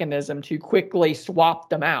a mechanism to quickly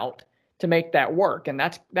swap them out to make that work. And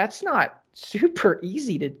that's not super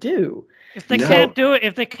easy to do. If they can't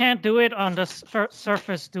do it on the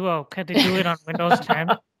Surface Duo, can they do it on Windows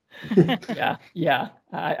 10? Yeah.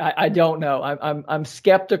 I don't know. I'm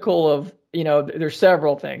skeptical of, there's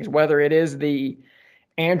several things, whether it is the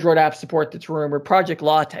Android app support that's rumored, Project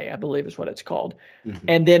Latte, I believe is what it's called. Mm-hmm.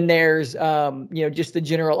 And then there's, just the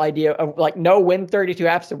general idea of like no Win32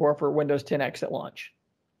 app support for Windows 10X at launch.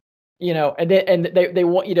 And they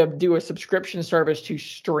want you to do a subscription service to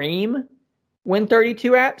stream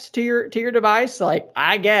Win32 apps to your device. Like,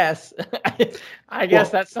 I guess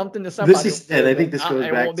that's something to somebody. And I think this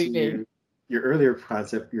goes back to your earlier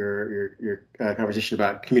concept, your conversation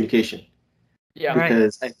about communication. Yeah.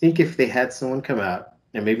 Because I think if they had someone come out,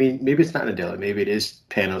 and maybe it's not Nadella, maybe it is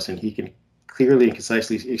Panos, and he can clearly and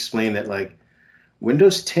concisely explain that like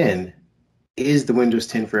Windows 10 is the Windows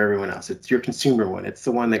 10 for everyone else. It's your consumer one. It's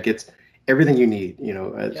the one that gets everything you need.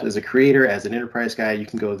 As a creator, as an enterprise guy, you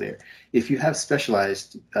can go there. If you have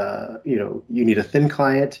specialized, you need a thin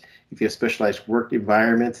client. If you have specialized work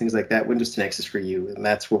environments, things like that, Windows 10X is for you. And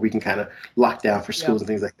that's where we can kind of lock down for schools and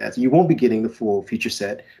things like that. So you won't be getting the full feature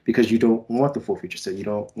set because you don't want the full feature set. You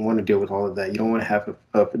don't want to deal with all of that. You don't want to have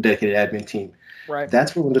a dedicated admin team. Right.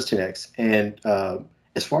 That's for Windows 10X. And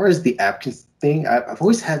as far as the app thing, I've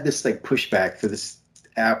always had this like pushback for this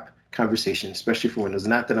app conversation, especially for Windows.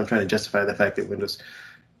 Not that I'm trying to justify the fact that Windows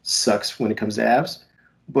sucks when it comes to apps,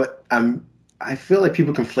 but I feel like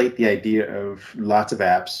people conflate the idea of lots of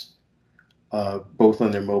apps, both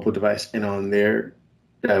on their mobile device and on their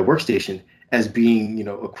workstation, as being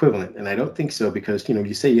equivalent. And I don't think so, because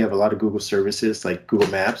you say you have a lot of Google services like Google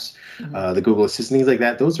Maps, mm-hmm. The Google Assistant, things like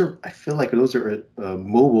that. I feel like those are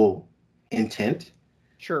mobile intent.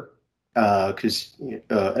 Sure. Because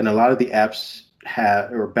and a lot of the apps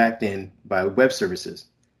are backed in by web services.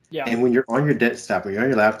 Yeah. And when you're on your desktop or you're on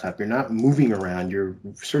your laptop, you're not moving around. You're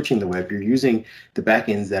searching the web. You're using the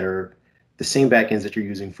backends that are the same backends that you're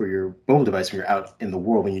using for your mobile device when you're out in the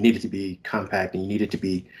world, when you need it to be compact and you need it to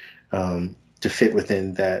be to fit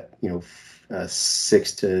within that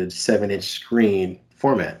 6 to 7 inch screen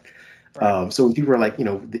format. Right. So when people are like,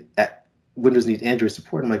 Windows needs Android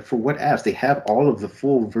support, I'm like, for what apps? They have all of the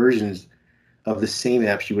full versions of the same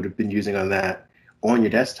apps you would have been using on that on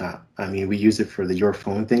your desktop. I mean, we use it for the Your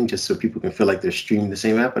Phone thing just so people can feel like they're streaming the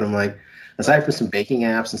same app. But I'm like, aside from some banking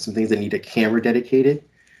apps and some things that need a camera dedicated,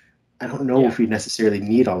 I don't know if we necessarily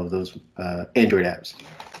need all of those Android apps.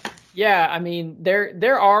 Yeah, I mean,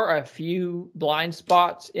 there are a few blind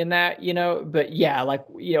spots in that, but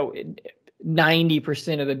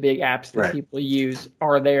 90% of the big apps that people use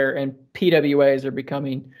are there, and PWAs are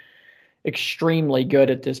becoming extremely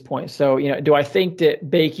good at this point. So, do I think that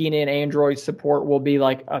baking in Android support will be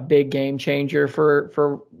like a big game changer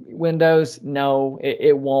for Windows? No,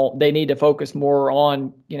 it won't. They need to focus more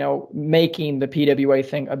on, making the PWA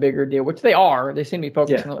thing a bigger deal, which they are. They seem to be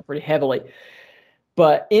focusing on it pretty heavily.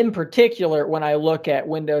 But in particular, when I look at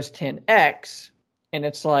Windows 10X, and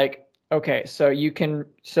it's like, okay, so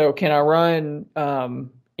can I run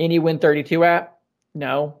any Win32 app?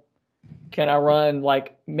 No. Can I run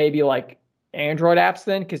maybe Android apps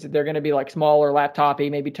then? Because they're going to be smaller, laptop-y,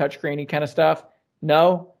 maybe touchscreen-y kind of stuff.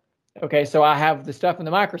 No. Okay, so I have the stuff in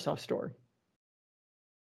the Microsoft Store.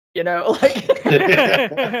 Great. And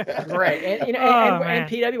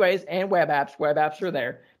PWAs and web apps are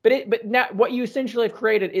there. But now what you essentially have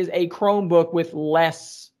created is a Chromebook with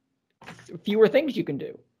fewer things you can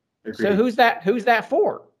do. Agreed. So who's that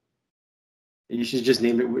for? You should just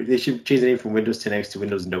name it. They should change the name from Windows 10X to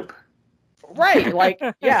Windows Nope. Right.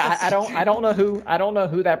 I don't know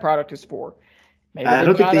who that product is for. Maybe I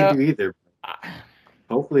don't think they do either.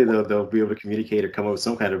 Hopefully they'll be able to communicate or come up with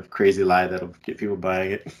some kind of crazy lie that'll get people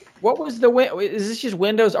buying it. What was is this just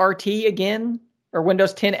Windows RT again or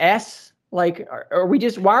Windows 10S? Why are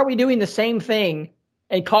we doing the same thing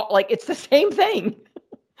and call like it's the same thing.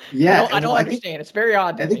 Yeah, I don't understand. It's very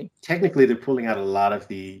odd to me. Technically, they're pulling out a lot of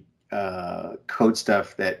the code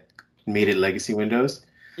stuff that made it legacy Windows,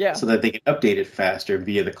 so that they can update it faster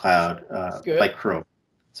via the cloud, like Chrome.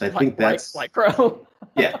 So I think that's like Chrome.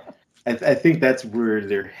 Yeah, I think that's where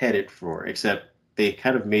they're headed for. Except they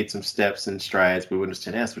kind of made some steps and strides with Windows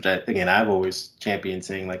 10s, which I've always championed,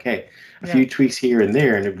 saying like, hey, a few tweaks here and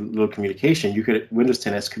there and a little communication. Windows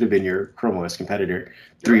 10s could have been your Chrome OS competitor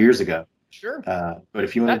 3 years ago. Sure. But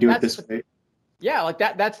if you want to do it this way. Yeah, like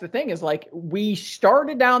that's the thing is like we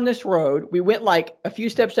started down this road. We went like a few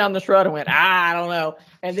steps down this road and went, I don't know.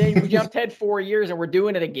 And then we jumped ahead 4 years and we're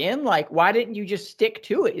doing it again. Like, why didn't you just stick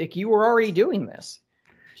to it? Like you were already doing this.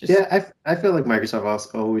 I feel like Microsoft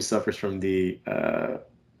also always suffers from the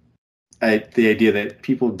idea that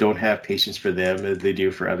people don't have patience for them as they do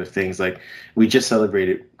for other things. Like we just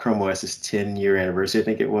celebrated Chrome OS's 10-year anniversary, I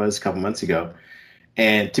think it was a couple months ago.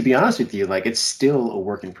 And to be honest with you, like it's still a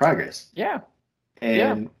work in progress. Yeah.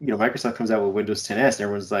 And Microsoft comes out with Windows 10s, and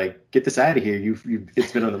everyone's like, "Get this out of here!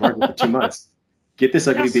 It's been on the market for 2 months. Get this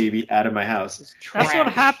ugly baby out of my house." That's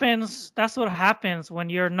what happens. That's what happens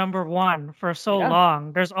when you're number one for so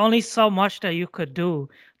long. There's only so much that you could do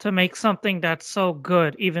to make something that's so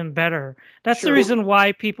good even better. That's the reason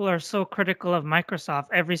why people are so critical of Microsoft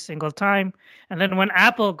every single time. And then when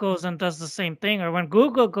Apple goes and does the same thing, or when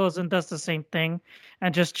Google goes and does the same thing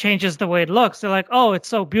and just changes the way it looks, they're like, "Oh, it's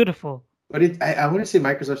so beautiful." But I want to say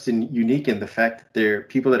Microsoft's unique in the fact that they're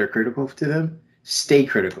people that are critical to them stay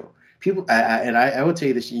critical. People, I will tell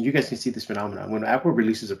you this, and you guys can see this phenomenon. When Apple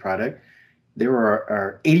releases a product, there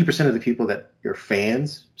are 80% of the people that are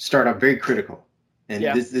fans start off very critical. And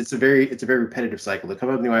it's a very repetitive cycle. They come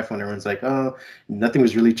out with a new iPhone, everyone's like, "Oh, nothing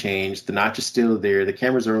was really changed. The notch is still there. The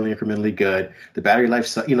cameras are only incrementally good. The battery life,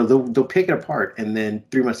 they'll pick it apart, and then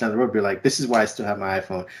 3 months down the road, be like, this is why I still have my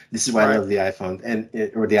iPhone. This is why I love the iPhone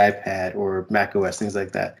or the iPad or Mac OS, things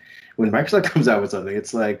like that." When Microsoft comes out with something,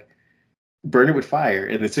 it's like burn it with fire,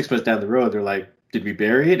 and then 6 months down the road, they're like, "Did we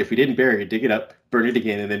bury it? If we didn't bury it, dig it up, burn it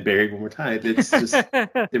again, and then bury it one more time." It's just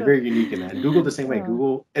they're very unique in that. And Google the same way.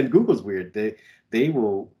 Google's weird. They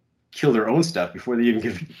will kill their own stuff before they even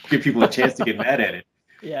give people a chance to get mad at it.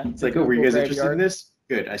 Yeah. It's like, "Oh, were you guys interested in this?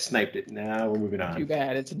 Good, I sniped it. Now we're moving on." Too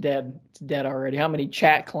bad. It's dead. It's dead already. How many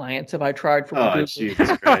chat clients have I tried for Google? Oh,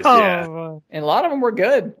 Jesus Christ, yeah. And a lot of them were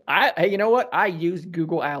good. Hey, you know what? I used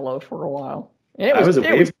Google Allo for a while. And I was a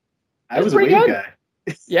Wave guy.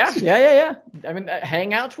 Yeah. I mean,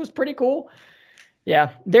 Hangouts was pretty cool. Yeah.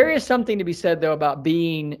 There is something to be said, though, about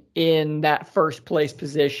being in that first place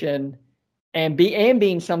position and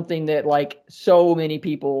being something that like so many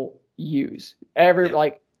people use.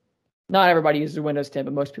 Not everybody uses Windows 10,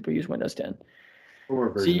 but most people use Windows 10. Or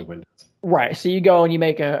a version of Windows. Right. So you go and you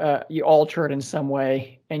make you alter it in some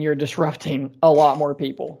way, and you're disrupting a lot more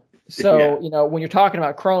people. So, when you're talking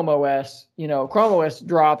about Chrome OS, Chrome OS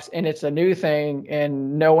drops and it's a new thing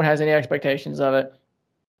and no one has any expectations of it.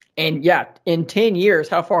 And in 10 years,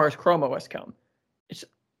 how far has Chrome OS come? It's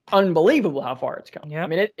unbelievable how far it's come. Yep. I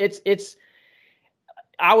mean, it's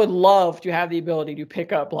I would love to have the ability to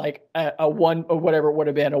pick up like a one or whatever it would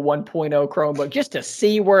have been, a 1.0 Chromebook, just to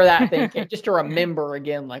see where that thing came, just to remember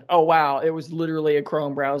again, like, oh, wow, it was literally a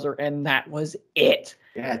Chrome browser and that was it.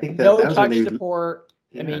 Yeah, I think that was touch support.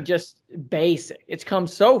 Yeah. I mean, just basic. It's come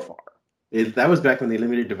so far. That was back when they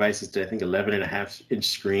limited devices to, I think, 11.5-inch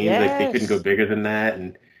screens. Yes. Like they couldn't go bigger than that,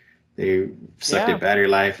 and they sucked at battery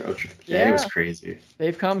life. It was crazy.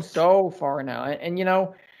 They've come so far now, and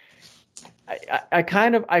I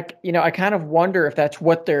kind of wonder if that's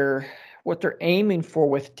what they're aiming for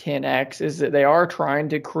with 10X, is that they are trying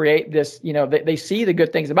to create this, they see the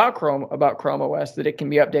good things about Chrome OS, that it can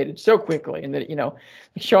be updated so quickly, and that,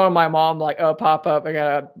 showing my mom like, oh, pop up, I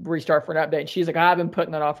gotta restart for an update. And she's like, I've been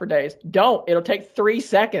putting that off for days. It'll take 3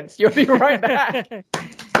 seconds. You'll be right back.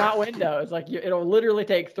 It's not Windows. Like it'll literally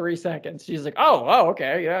take 3 seconds. She's like, oh,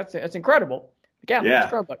 okay. Yeah, that's incredible. Yeah.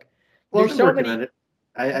 It's Chromebook. Well, there's so many.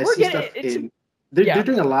 I see stuff they're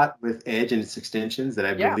doing a lot with Edge and its extensions that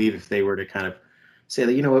I believe if they were to kind of say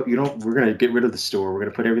that, we're going to get rid of the store, we're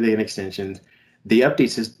going to put everything in extensions. The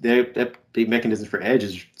update mechanism for Edge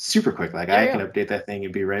is super quick. Like I can update that thing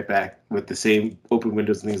and be right back with the same open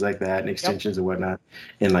windows and things like that and extensions and whatnot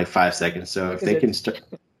in like 5 seconds. So if they can start,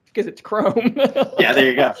 because it's Chrome. Yeah, there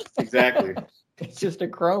you go. Exactly. It's just a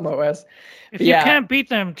Chrome OS. If you can't beat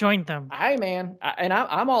them, join them.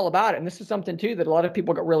 I'm all about it. And this is something too that a lot of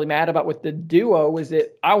people got really mad about with the Duo, was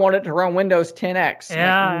that I want it to run Windows 10X.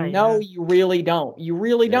 You really don't. You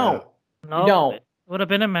really don't. No, you don't. It would have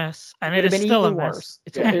been a mess, and it is still a mess.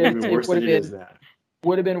 It would have been.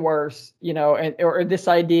 would have been worse, and or this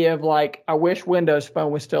idea of like, I wish Windows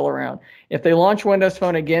Phone was still around. If they launch Windows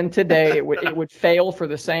Phone again today, it would fail for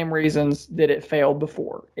the same reasons that it failed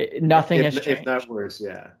before. Nothing has changed. If not worse,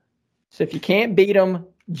 yeah. So if you can't beat them,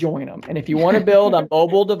 join them. And if you want to build a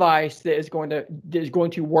mobile device that is going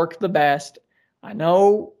to work the best, I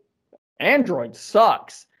know Android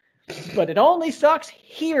sucks, but it only sucks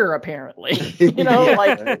here, apparently.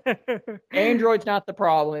 Android's not the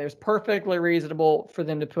problem. It was perfectly reasonable for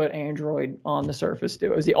them to put Android on the Surface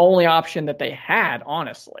Duo. It was the only option that they had,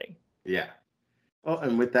 honestly. Yeah. Well,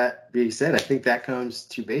 and with that being said, I think that comes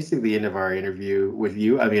to basically the end of our interview with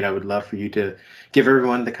you. I mean, I would love for you to give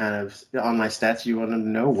everyone the kind of online stats you want them to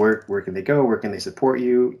know. Where can they go? Where can they support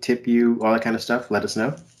you, tip you, all that kind of stuff? Let us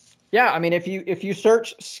know. Yeah, I mean, if you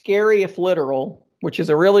search "scary if literal," which is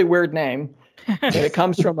a really weird name, it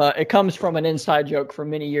comes from an inside joke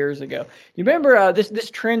from many years ago. You remember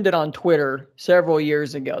this trended on Twitter several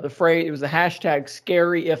years ago. It was the hashtag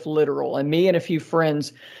 "scary if literal," and me and a few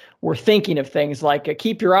friends were thinking of things like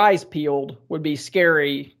 "keep your eyes peeled" would be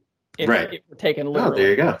scary if it were taken literally. Oh, there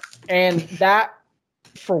you go. And that,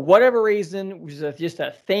 for whatever reason, was just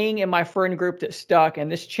a thing in my friend group that stuck.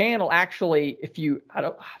 And this channel actually,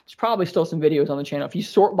 there's probably still some videos on the channel. If you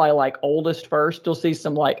sort by like oldest first, you'll see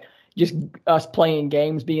some like just us playing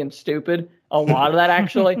games being stupid. A lot of that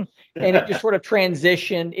actually. And it just sort of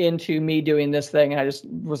transitioned into me doing this thing. And I just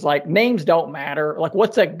was like, names don't matter. Like,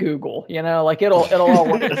 what's at Google? Like it'll all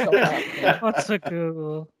work itself out. What's a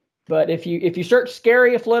Google? But if you search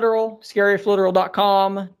 "scary if literal,"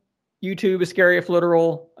 scaryifliteral.com, YouTube is "scary if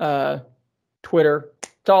literal," Twitter,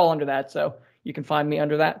 it's all under that. So you can find me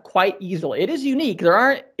under that quite easily. It is unique.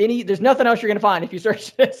 There's nothing else you're going to find if you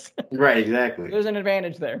search this. Right, exactly. There's an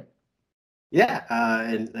advantage there. Yeah,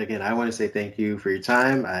 and again, I want to say thank you for your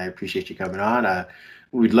time. I appreciate you coming on.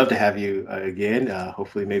 We'd love to have you again.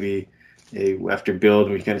 Hopefully, maybe after build,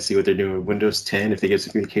 we kind of see what they're doing with Windows 10, if they get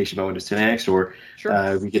some communication about Windows 10X, or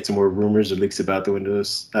sure. We get some more rumors or leaks about the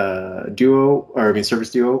Windows Surface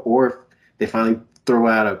Duo, or if they finally throw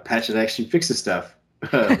out a patch that actually fixes stuff.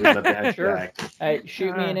 We'd love to have you sure. back. Hey,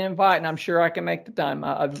 shoot me an invite, and I'm sure I can make the time.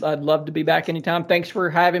 I'd love to be back anytime. Thanks for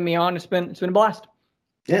having me on. It's been a blast.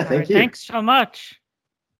 Yeah, thank you. Thanks so much.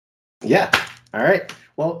 Yeah. All right.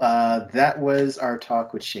 Well, that was our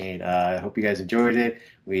talk with Shane. I hope you guys enjoyed it.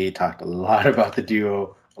 We talked a lot about the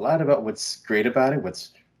Duo, a lot about what's great about it,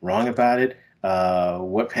 what's wrong about it,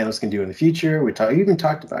 what panels can do in the future. We even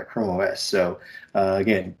talked about Chrome OS. So,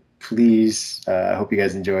 again, please, I hope you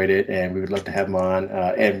guys enjoyed it, and we would love to have him on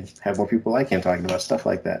and have more people like him talking about stuff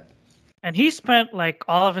like that. And he spent like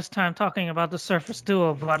all of his time talking about the Surface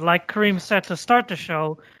Duo, but like Kareem said to start the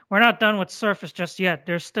show, we're not done with Surface just yet.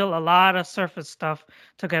 There's still a lot of Surface stuff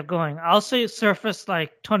to get going. I'll say Surface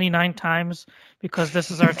like 29 times because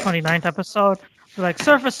this is our 29th episode. We're like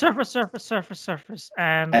Surface,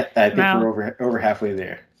 and I think we're over halfway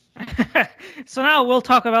there. So now we'll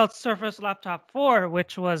talk about Surface Laptop 4,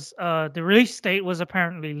 which was the release date was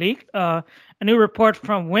apparently leaked. A new report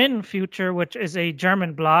from WinFuture, which is a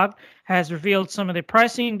German blog, has revealed some of the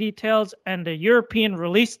pricing details and the European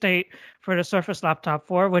release date for the Surface Laptop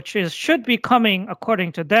 4, which should be coming,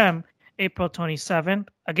 according to them, April 27th.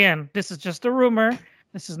 Again, this is just a rumor.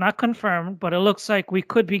 This is not confirmed, but it looks like we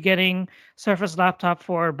could be getting Surface Laptop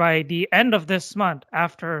 4 by the end of this month,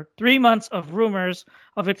 after 3 months of rumors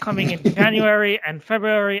of it coming in January and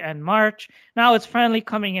February and March. Now it's finally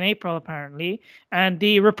coming in April, apparently. And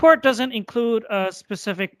the report doesn't include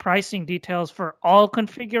specific pricing details for all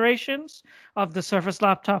configurations of the Surface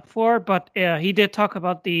Laptop 4, but he did talk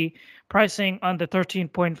about the pricing on the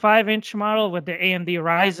 13.5-inch model with the AMD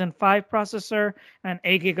Ryzen 5 processor and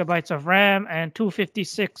 8 gigabytes of RAM and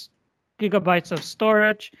 256 gigabytes of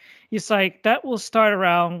storage. He's like, that will start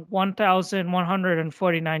around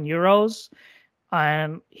 1,149 euros.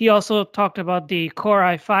 And he also talked about the Core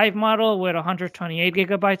i5 model with 128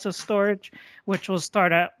 gigabytes of storage, which will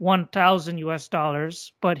start at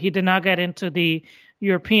 $1,000, but he did not get into the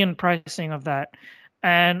European pricing of that.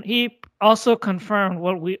 And he also confirmed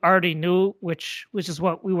what we already knew, which is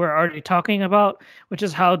what we were already talking about, which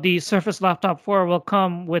is how the Surface Laptop 4 will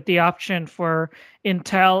come with the option for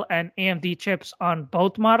Intel and AMD chips on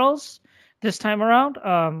both models this time around.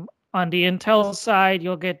 On the Intel side,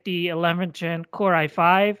 you'll get the 11th gen Core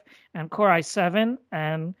i5 and Core i7,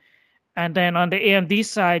 and then on the AMD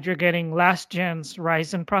side, you're getting last gen's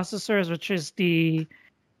Ryzen processors, which is the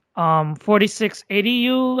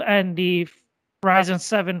 4680U and the Ryzen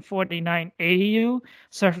 7 4980U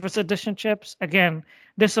Surface Edition chips. Again,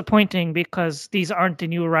 disappointing because these aren't the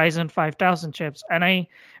new Ryzen 5000 chips. And I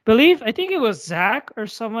think it was Zach or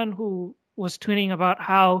someone who was tweeting about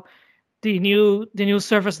how the new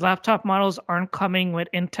Surface laptop models aren't coming with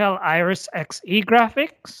Intel Iris Xe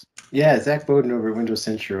graphics. Yeah, Zach Bowden over at Windows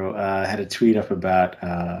Central had a tweet up about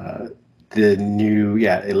the new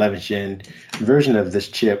 11th gen version of this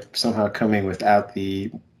chip somehow coming without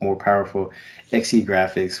the more powerful Xe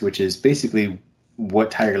graphics, which is basically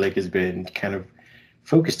what Tiger Lake has been kind of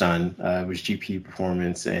focused on, was GPU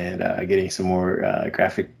performance and getting some more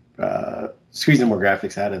squeezing more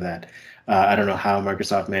graphics out of that. I don't know how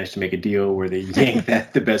Microsoft managed to make a deal where they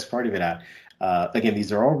yanked the best part of it out. Again,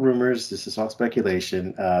 these are all rumors. This is all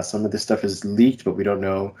speculation. Some of this stuff is leaked, but we don't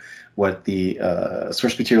know what the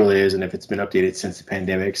source material is and if it's been updated since the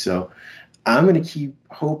pandemic. So I'm going to keep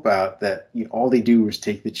hope out that all they do is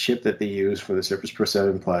take the chip that they use for the Surface Pro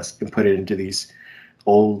 7 Plus and put it into these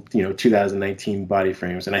old 2019 body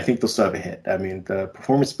frames, and I think they'll still have a hit. I mean, the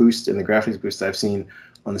performance boost and the graphics boost I've seen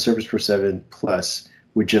on the Surface Pro 7 Plus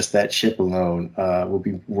with just that chip alone will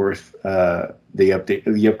be worth the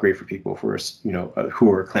upgrade for people who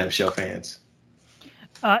are clamshell fans.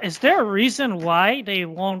 Is there a reason why they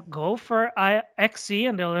won't go for XE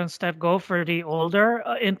and they'll instead go for the older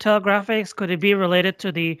Intel graphics? Could it be related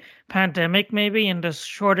to the pandemic maybe and the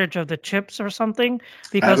shortage of the chips or something?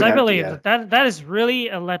 Because I believe that is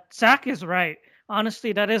really Zach is right.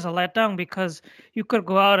 Honestly, that is a letdown because you could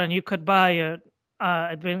go out and you could buy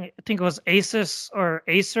I think it was Asus or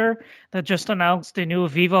Acer that just announced the new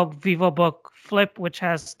VivoBook Flip, which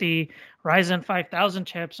has the Ryzen 5000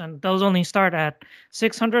 chips, and those only start at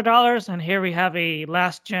 $600. And here we have a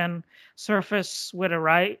last gen Surface with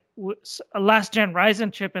a last gen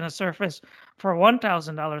Ryzen chip and a Surface for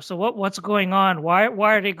 $1,000. So what's going on? Why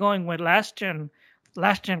are they going with last gen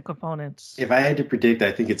components? If I had to predict,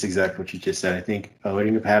 I think it's exactly what you just said. I think what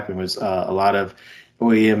ended up happening was a lot of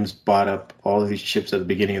OEMs bought up all of these chips at the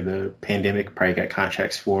beginning of the pandemic, probably got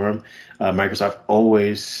contracts for them. Microsoft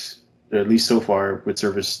always, at least so far with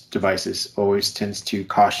Surface devices, always tends to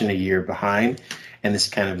caution a year behind. And this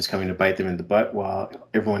kind of is coming to bite them in the butt while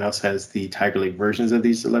everyone else has the Tiger Lake versions of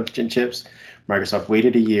these 11th gen chips. Microsoft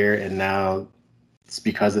waited a year, and now it's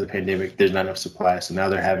because of the pandemic, there's not enough supply. So now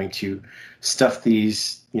they're having to stuff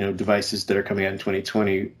these devices that are coming out in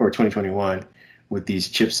 2020 or 2021 with these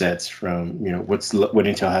chipsets from what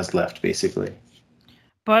Intel has left, basically.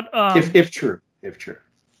 But if true.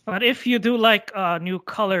 But if you do like new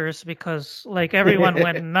colors, because like everyone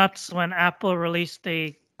went nuts when Apple released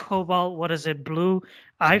the cobalt, blue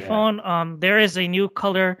iPhone. There is a new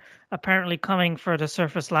color apparently coming for the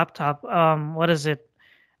Surface laptop. What is it?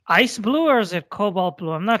 Ice blue or is it cobalt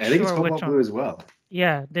blue? I'm not sure. I think it's which cobalt one. blue as well.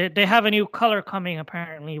 Yeah, they have a new color coming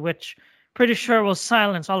apparently, which pretty sure will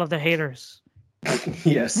silence all of the haters.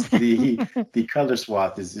 Yes, the color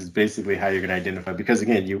swath is basically how you're going to identify, because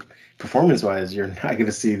again, performance-wise, you're not going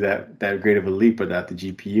to see that great of a leap without the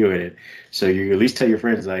GPU in it. So you at least tell your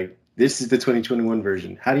friends, like, this is the 2021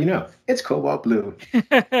 version. How do you know? It's cobalt blue.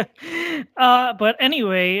 But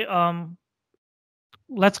anyway,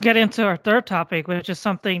 let's get into our third topic, which is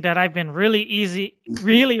something that I've been really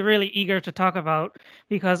eager to talk about,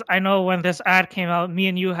 because I know when this ad came out, me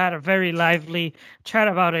and you had a very lively chat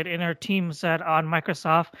about it in our teams on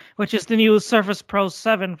Microsoft, which is the new Surface Pro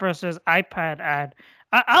 7 versus iPad ad.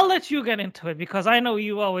 I'll let you get into it because I know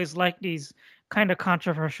you always like these kind of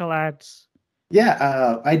controversial ads.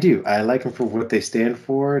 Yeah, I do. I like them for what they stand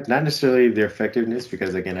for, not necessarily their effectiveness,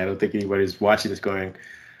 because again, I don't think anybody's watching this going,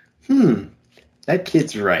 that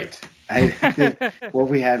kid's right. I think what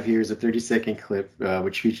we have here is a 30-second clip,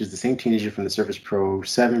 which features the same teenager from the Surface Pro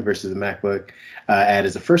 7 versus the MacBook ad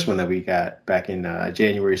as the first one that we got back in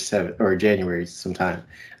January sometime.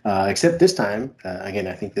 Except this time, again,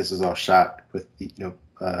 I think this is all shot with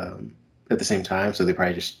at the same time, so they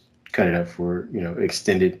probably just cut it up for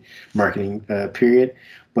extended marketing period.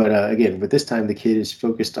 But again, with this time, the kid is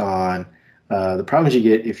focused on the problems you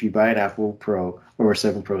get if you buy an Apple Pro or a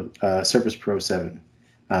Surface Pro 7.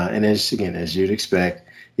 And as you'd expect,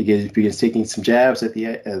 it begins taking some jabs at the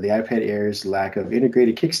iPad Air's lack of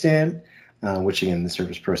integrated kickstand, which again, the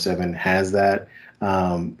Surface Pro 7 has that.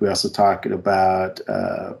 We also talk about,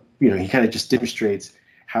 he kind of just demonstrates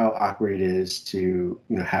how awkward it is to,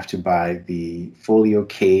 have to buy the Folio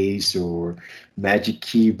case or Magic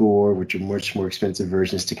Keyboard, which are much more expensive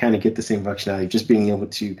versions, to kind of get the same functionality, just being able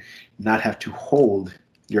to not have to hold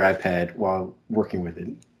your iPad while working with it.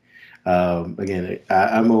 Again,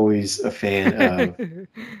 I'm always a fan of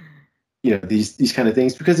these kind of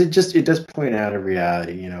things, because it does point out a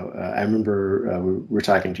reality. I remember we were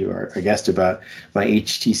talking to our guest about my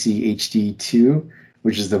HTC HD2,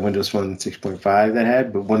 which is the Windows Phone 6.5 that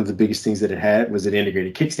had. But one of the biggest things that it had was an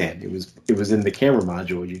integrated kickstand. It was in the camera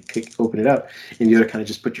module. You open it up, and you had to kind of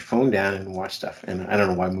just put your phone down and watch stuff. And I don't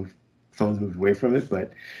know why phones moved away from it,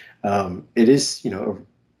 but it is,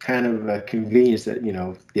 kind of a convenience that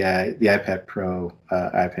the iPad Pro,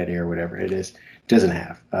 iPad Air, whatever it is, doesn't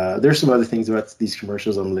have. There's some other things about these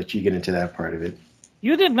commercials. I'm gonna let you get into that part of it.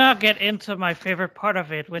 You did not get into my favorite part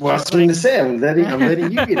of it, which Well, I is was going to say I'm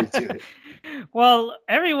letting you get into it. Well,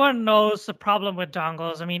 everyone knows the problem with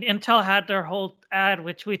dongles. I mean, Intel had their whole ad,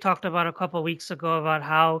 which we talked about a couple of weeks ago, about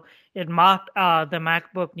how it mocked the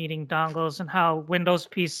MacBook needing dongles and how Windows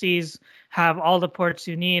PCs have all the ports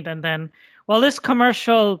you need. And then, well, this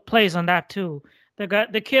commercial plays on that too.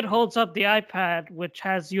 The kid holds up the iPad, which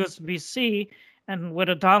has USB-C, and with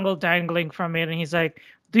a dongle dangling from it, and he's like,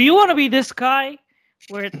 "Do you want to be this guy?"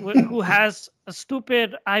 Who has a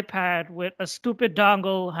stupid iPad with a stupid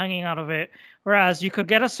dongle hanging out of it, whereas you could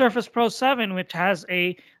get a Surface Pro 7, which has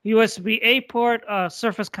a USB-A port, a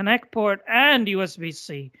Surface Connect port, and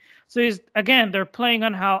USB-C. So they're playing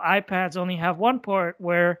on how iPads only have one port,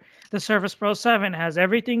 where the Surface Pro 7 has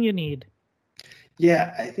everything you need.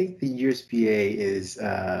 Yeah, I think the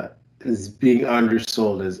USB-A is being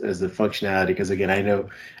undersold as a functionality because again, I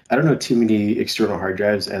don't know too many external hard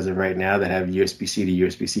drives as of right now that have USB-C to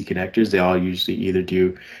USB-C connectors. They all usually either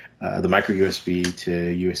do the micro USB to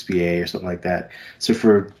USB-A or something like that. So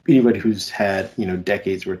for anybody who's had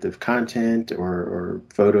decades worth of content or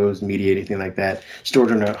photos, media, anything like that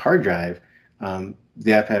stored on a hard drive,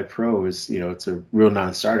 the iPad Pro is it's a real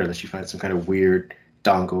non-starter unless you find some kind of weird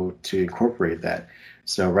dongle to incorporate that.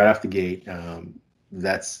 So right off the gate,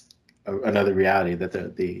 that's another reality that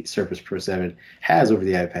the Surface Pro 7 has over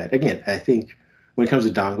the iPad. Again, I think when it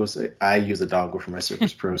comes to dongles, I use a dongle for my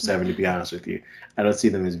Surface Pro 7, to be honest with you. I don't see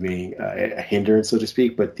them as being a hindrance, so to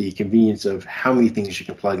speak, but the convenience of how many things you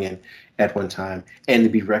can plug in at one time and to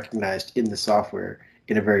be recognized in the software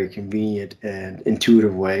in a very convenient and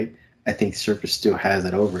intuitive way, I think Surface still has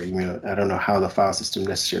that over it. I don't know how the file system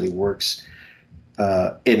necessarily works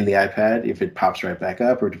in the iPad, if it pops right back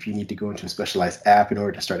up, or if you need to go into a specialized app in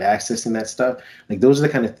order to start accessing that stuff. Like those are the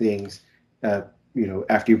kind of things,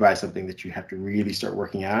 after you buy something that you have to really start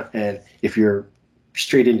working out. And if you're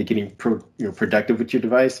straight into getting productive with your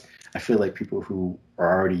device, I feel like people who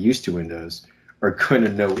are already used to Windows are going to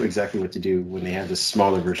know exactly what to do when they have this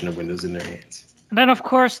smaller version of Windows in their hands. And then, of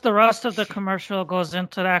course, the rest of the commercial goes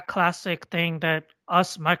into that classic thing that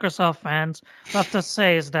us Microsoft fans love to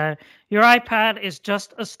say, is that your iPad is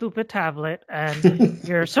just a stupid tablet and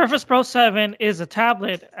your Surface Pro 7 is a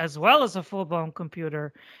tablet as well as a full-blown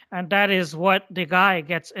computer. And that is what the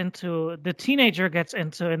teenager gets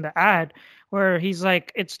into in the ad, where he's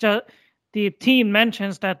like, the teen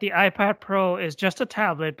mentions that the iPad Pro is just a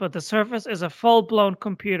tablet, but the Surface is a full-blown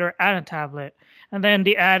computer and a tablet. And then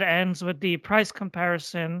the ad ends with the price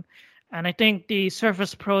comparison. And I think the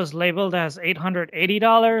Surface Pro is labeled as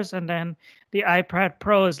 $880, and then the iPad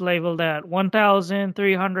Pro is labeled at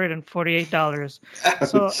 $1,348.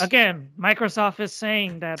 So again, Microsoft is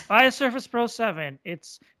saying that buy a Surface Pro 7.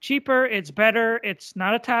 It's cheaper, it's better, it's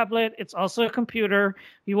not a tablet, it's also a computer.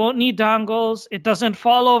 You won't need dongles. It doesn't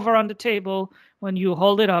fall over on the table when you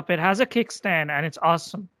hold it up. It has a kickstand, and it's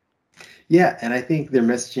awesome. Yeah, and I think their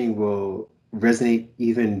messaging will resonate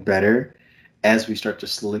even better as we start to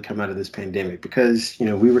slowly come out of this pandemic, because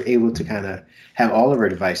we were able to kind of have all of our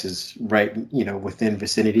devices right within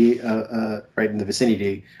right in the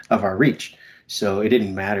vicinity of our reach. So it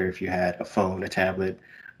didn't matter if you had a phone, a tablet,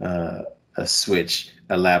 a Switch,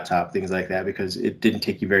 a laptop, things like that, because it didn't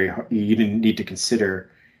take you you didn't need to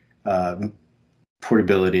consider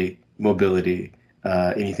portability, mobility,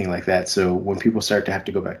 anything like that. So when people start to have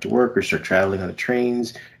to go back to work or start traveling on the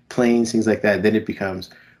trains, planes, things like that, then it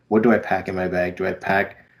becomes, what do I pack in my bag? Do I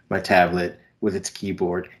pack my tablet with its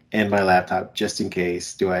keyboard and my laptop just in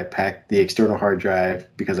case? Do I pack the external hard drive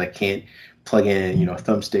because I can't plug in, a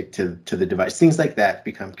thumbstick to the device? Things like that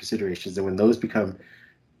become considerations. And when those become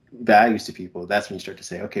values to people, that's when you start to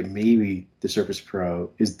say, okay, maybe the Surface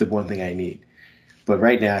Pro is the one thing I need. But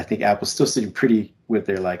right now, I think Apple's still sitting pretty with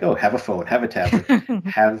their have a phone, have a tablet,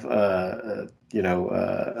 have a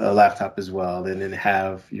laptop as well, and then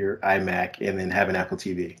have your iMac, and then have an Apple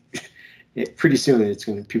TV. Pretty soon,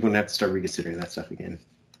 people gonna have to start reconsidering that stuff again.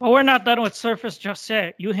 Well, we're not done with Surface just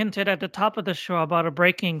yet. You hinted at the top of the show about a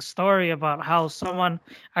breaking story about how someone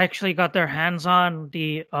actually got their hands on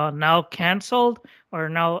the now canceled, or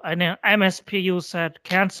now MSPU said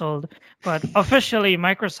canceled, but officially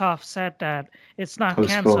Microsoft said that it's not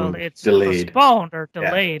canceled, it's postponed or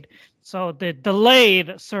delayed. Yeah. So the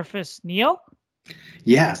delayed Surface Neo?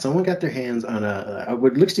 Yeah, someone got their hands on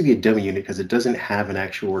what looks to be a dummy unit because it doesn't have an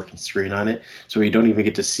actual working screen on it, so you don't even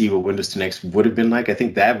get to see what Windows 10X would have been like. I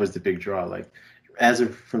think that was the big draw. Like, as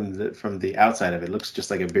of from the outside of it, looks just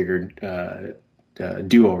like a bigger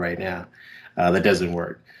Duo right now. That doesn't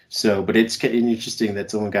work. So, but it's interesting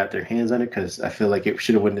that someone got their hands on it because I feel like it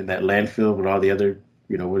should have went in that landfill with all the other,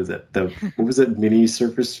 what is that? What was it? Mini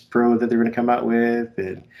Surface Pro that they were going to come out with,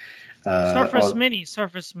 and Surface all Mini,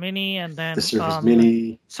 Surface Mini, and the then Surface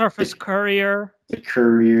Mini, Surface Courier. the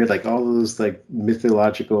Courier, like all those like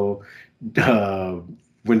mythological uh,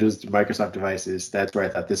 Windows Microsoft devices. That's where I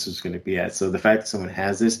thought this was going to be at. So the fact that someone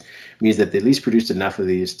has this means that they at least produced enough of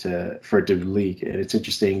these for it to leak. And it's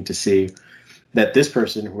interesting to see that this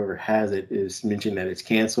person, whoever has it, is mentioning that it's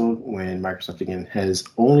canceled when Microsoft again has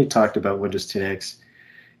only talked about Windows 10X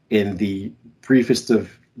in the briefest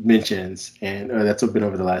of mentions, and that's been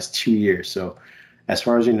over the last 2 years. So, as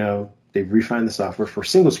far as you know, they've refined the software for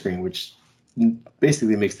single screen, which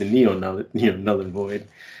basically makes the Neo null and void.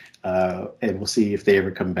 And we'll see if they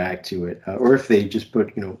ever come back to it, or if they just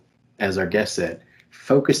put, as our guest said,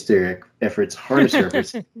 focus their efforts, harness their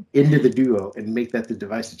efforts into the Duo and make that the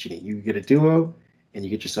device that you need. You get a Duo, and you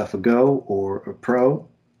get yourself a Go or a Pro,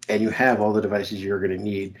 and you have all the devices you're going to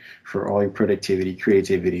need for all your productivity,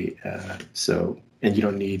 creativity. And you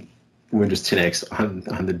don't need Windows 10X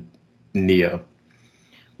on the Neo.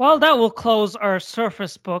 Well, that will close our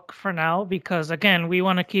Surface book for now because, again, we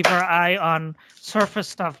want to keep our eye on Surface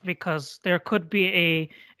stuff because there could be a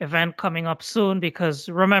event coming up soon because,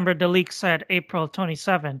 remember, the leak said April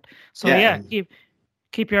 27th. So, yeah,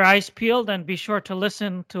 keep your eyes peeled and be sure to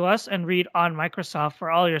listen to us and read on Microsoft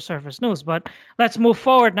for all your Surface news. But let's move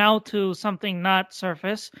forward now to something not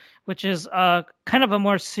Surface, which is kind of a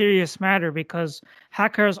more serious matter because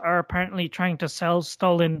hackers are apparently trying to sell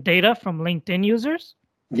stolen data from LinkedIn users.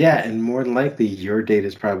 Yeah, and more than likely, your data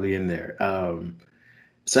is probably in there.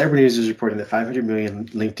 Cyber News is reporting that 500 million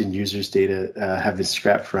LinkedIn users' data have been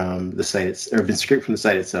scrapped from the site, or been scraped from the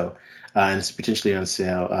site itself, and it's potentially on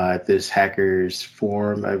sale at this hackers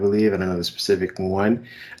forum, I believe. I don't know the specific one.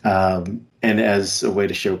 And as a way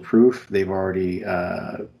to show proof, they've already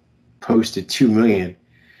posted 2 million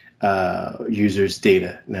users'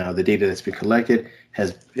 data. Now, the data that's been collected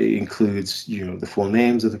includes the full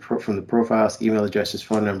names of from the profiles, email addresses,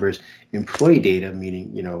 phone numbers, employee data,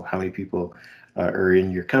 meaning how many people are in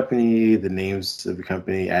your company, the names of the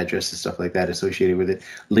company, addresses, stuff like that associated with it,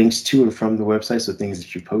 links to and from the website, so things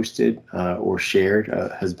that you posted or shared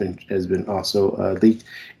has been also leaked,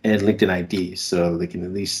 and LinkedIn IDs, so they can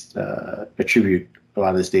at least attribute a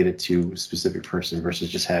lot of this data to a specific person versus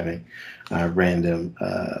just having random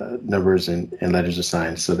numbers and letters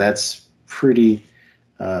assigned. So that's pretty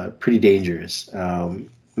dangerous. And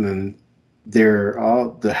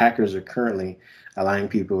the hackers are currently allowing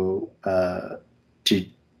people to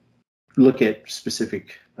look at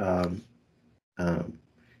specific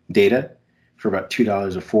data for about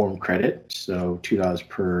 $2 a form credit. So $2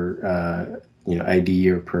 per ID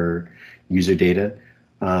or per user data.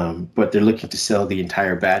 But they're looking to sell the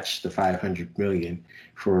entire batch, the 500 million,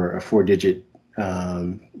 for a 4-digit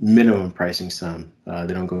minimum pricing sum.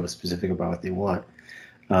 They don't go specific about what they want.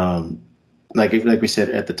 Like we said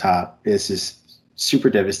at the top, this is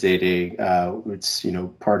super devastating. It's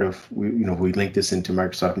part of we linked this into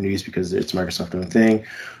Microsoft News because it's Microsoft own thing.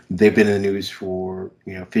 They've been in the news for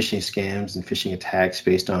phishing scams and phishing attacks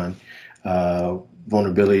based on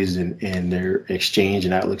vulnerabilities in their Exchange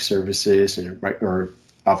and Outlook services or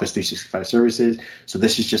Office 365 services. So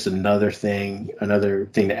this is just another thing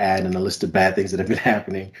to add in a list of bad things that have been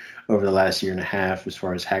happening over the last year and a half as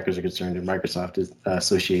far as hackers are concerned and Microsoft is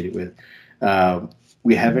associated with.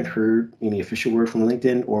 We haven't heard any official word from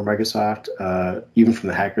LinkedIn or Microsoft, even from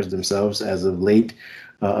the hackers themselves as of late,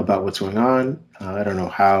 about what's going on. I don't know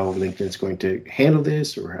how LinkedIn's going to handle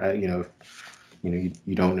this, or how,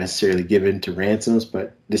 you don't necessarily give in to ransoms,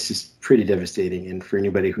 but this is pretty devastating. And for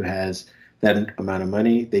anybody who has that amount of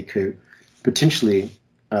money, they could potentially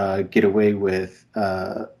get away with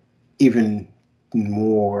even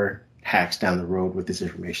more hacks down the road with this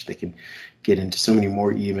information. They can get into so many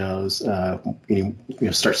more emails,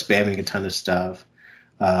 start spamming a ton of stuff,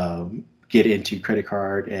 get into credit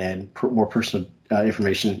card and more personal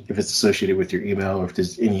information if it's associated with your email or if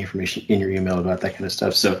there's any information in your email about that kind of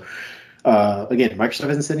stuff. So again, Microsoft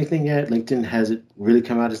hasn't said anything yet. LinkedIn hasn't really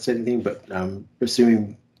come out and said anything, but I'm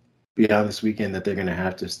assuming beyond this weekend that they're going to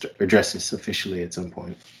have to address this officially at some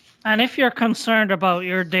point. And if you're concerned about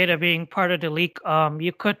your data being part of the leak,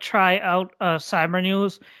 you could try out Cyber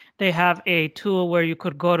News. they have a tool where you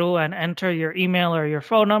could go to and enter your email or your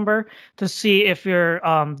phone number to see if your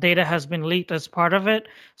data has been leaked as part of it.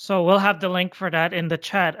 So we'll have the link for that in the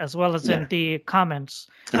chat as well as in the comments.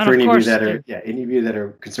 And for any of you that are, any of you that are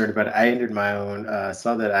concerned about it, I entered my own.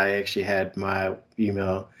 Saw that I actually had my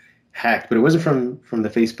email hacked, but it wasn't from the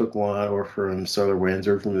Facebook one or from SolarWinds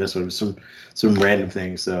or from this one. It was some random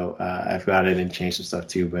thing. So I've got it and changed some stuff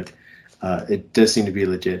too, but it does seem to be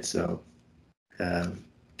legit. So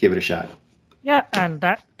give it a shot. Yeah, and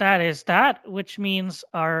that is that, which means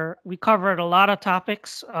we covered a lot of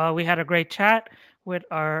topics. We had a great chat with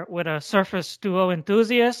a Surface Duo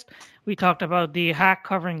enthusiast. We talked about the hack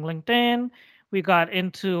covering LinkedIn. We got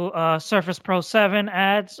into Surface Pro 7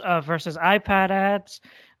 ads versus iPad ads.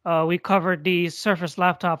 We covered the Surface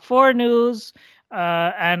Laptop 4 news.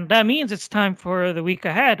 And that means it's time for the week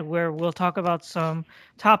ahead, where we'll talk about some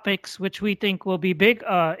topics which we think will be big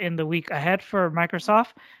in the week ahead for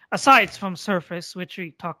Microsoft, aside from Surface, which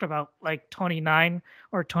we talked about like 29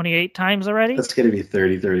 or 28 times already. That's going to be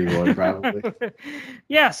 30, 31 probably.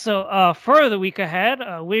 Yeah, so for the week ahead,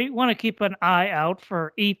 we want to keep an eye out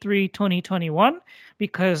for E3 2021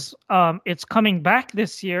 because it's coming back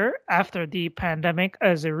this year after the pandemic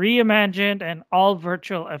as a reimagined and all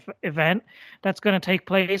virtual event that's going to take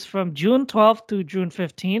place from June 12th to June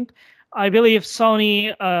 15th. I believe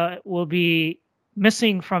Sony will be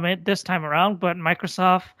missing from it this time around, but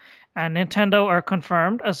Microsoft and Nintendo are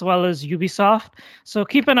confirmed, as well as Ubisoft. So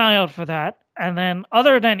keep an eye out for that. And then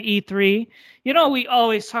other than E3, we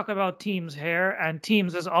always talk about Teams here, and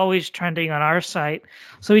Teams is always trending on our site.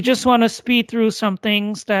 So we just want to speed through some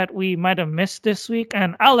things that we might have missed this week,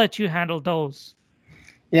 and I'll let you handle those.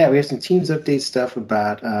 Yeah, we have some Teams update stuff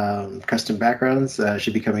about custom backgrounds.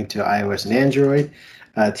 Should be coming to iOS and Android.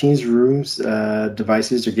 Teams Rooms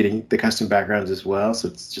devices are getting the custom backgrounds as well, so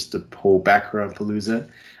it's just a whole background palooza.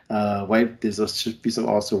 There's should be some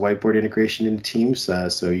also whiteboard integration into Teams,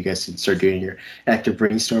 so you guys can start doing your active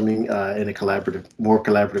brainstorming in a more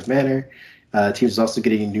collaborative manner. Teams is also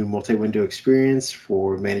getting a new multi-window experience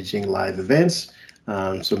for managing live events.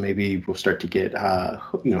 So maybe we'll start to get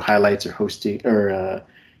highlights or hosting or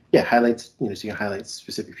highlights. So you can highlight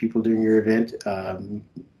specific people during your event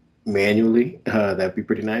manually. That'd be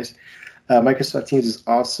pretty nice. Microsoft Teams is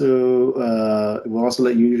also will also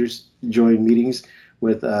let users join meetings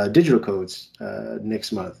with digital codes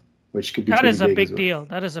next month, which could be that is a big big well. deal.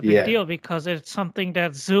 That is a big deal because it's something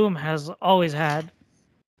that Zoom has always had.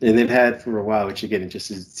 And they've had for a while, which again, it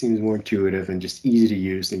seems more intuitive and just easy to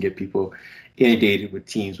use and get people inundated with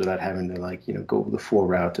Teams without having to go the full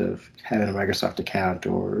route of having a Microsoft account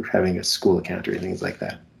or having a school account or things like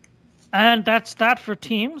that. And that's that for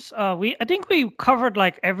Teams. I think we covered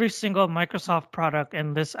like every single Microsoft product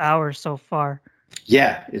in this hour so far.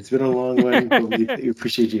 Yeah, it's been a long one, but we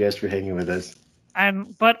appreciate you guys for hanging with us.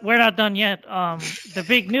 But we're not done yet. The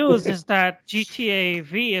big news is that GTA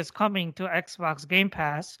V is coming to Xbox Game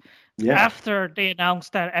Pass after they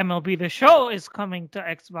announced that MLB The Show is coming to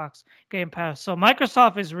Xbox Game Pass. So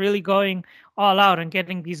Microsoft is really going all out and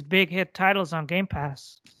getting these big hit titles on Game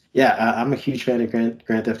Pass. Yeah, I'm a huge fan of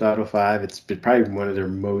Grand Theft Auto 5. It's been probably one of their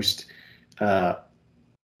most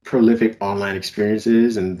prolific online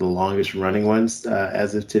experiences and the longest running ones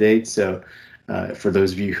as of today. So for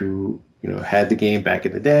those of you who had the game back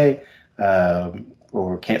in the day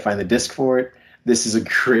or can't find the disc for it, this is a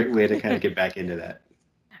great way to kind of get back into that.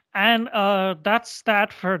 And that's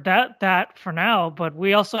that for now. But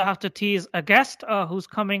we also have to tease a guest who's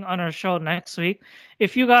coming on our show next week.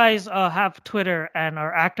 If you guys have Twitter and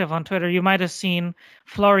are active on Twitter, you might have seen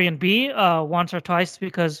Florian B once or twice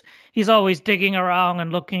because he's always digging around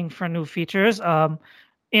and looking for new features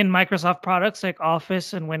in Microsoft products like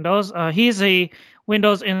Office and Windows. He's a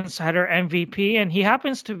Windows Insider MVP, and he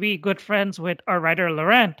happens to be good friends with our writer,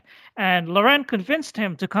 Laurent. And Laurent convinced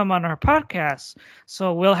him to come on our podcast.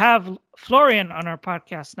 So we'll have Florian on our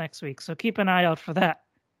podcast next week. So keep an eye out for that.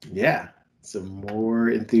 Yeah, some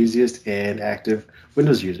more enthusiast and active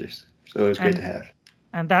Windows users. So it's great to have.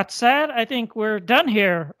 And that said, I think we're done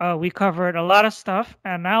here. We covered a lot of stuff.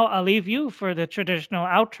 And now I'll leave you for the traditional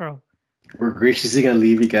outro. We're graciously going to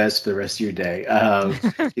leave you guys for the rest of your day.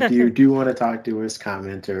 If you do want to talk to us,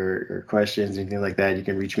 comment or questions, anything like that, you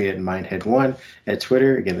can reach me at Mindhead1 at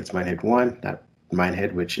Twitter. Again, it's Mindhead1, not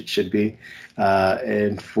Mindhead, which it should be.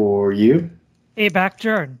 And for you?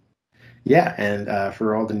 Backjourn. Yeah, and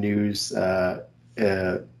for all the news,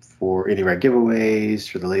 for any of our giveaways,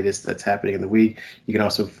 for the latest that's happening in the week, you can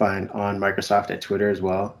also find on Microsoft at Twitter as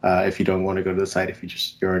well. If you don't want to go to the site, if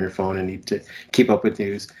you're on your phone and need to keep up with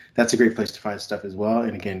news, that's a great place to find stuff as well.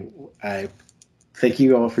 And again, I thank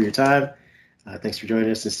you all for your time. Thanks for joining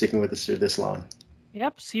us and sticking with us this long.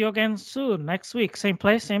 Yep. See you again soon. Next week. Same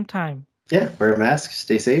place, same time. Yeah. Wear a mask,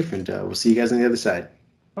 stay safe, and we'll see you guys on the other side.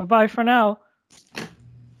 Bye-bye for now.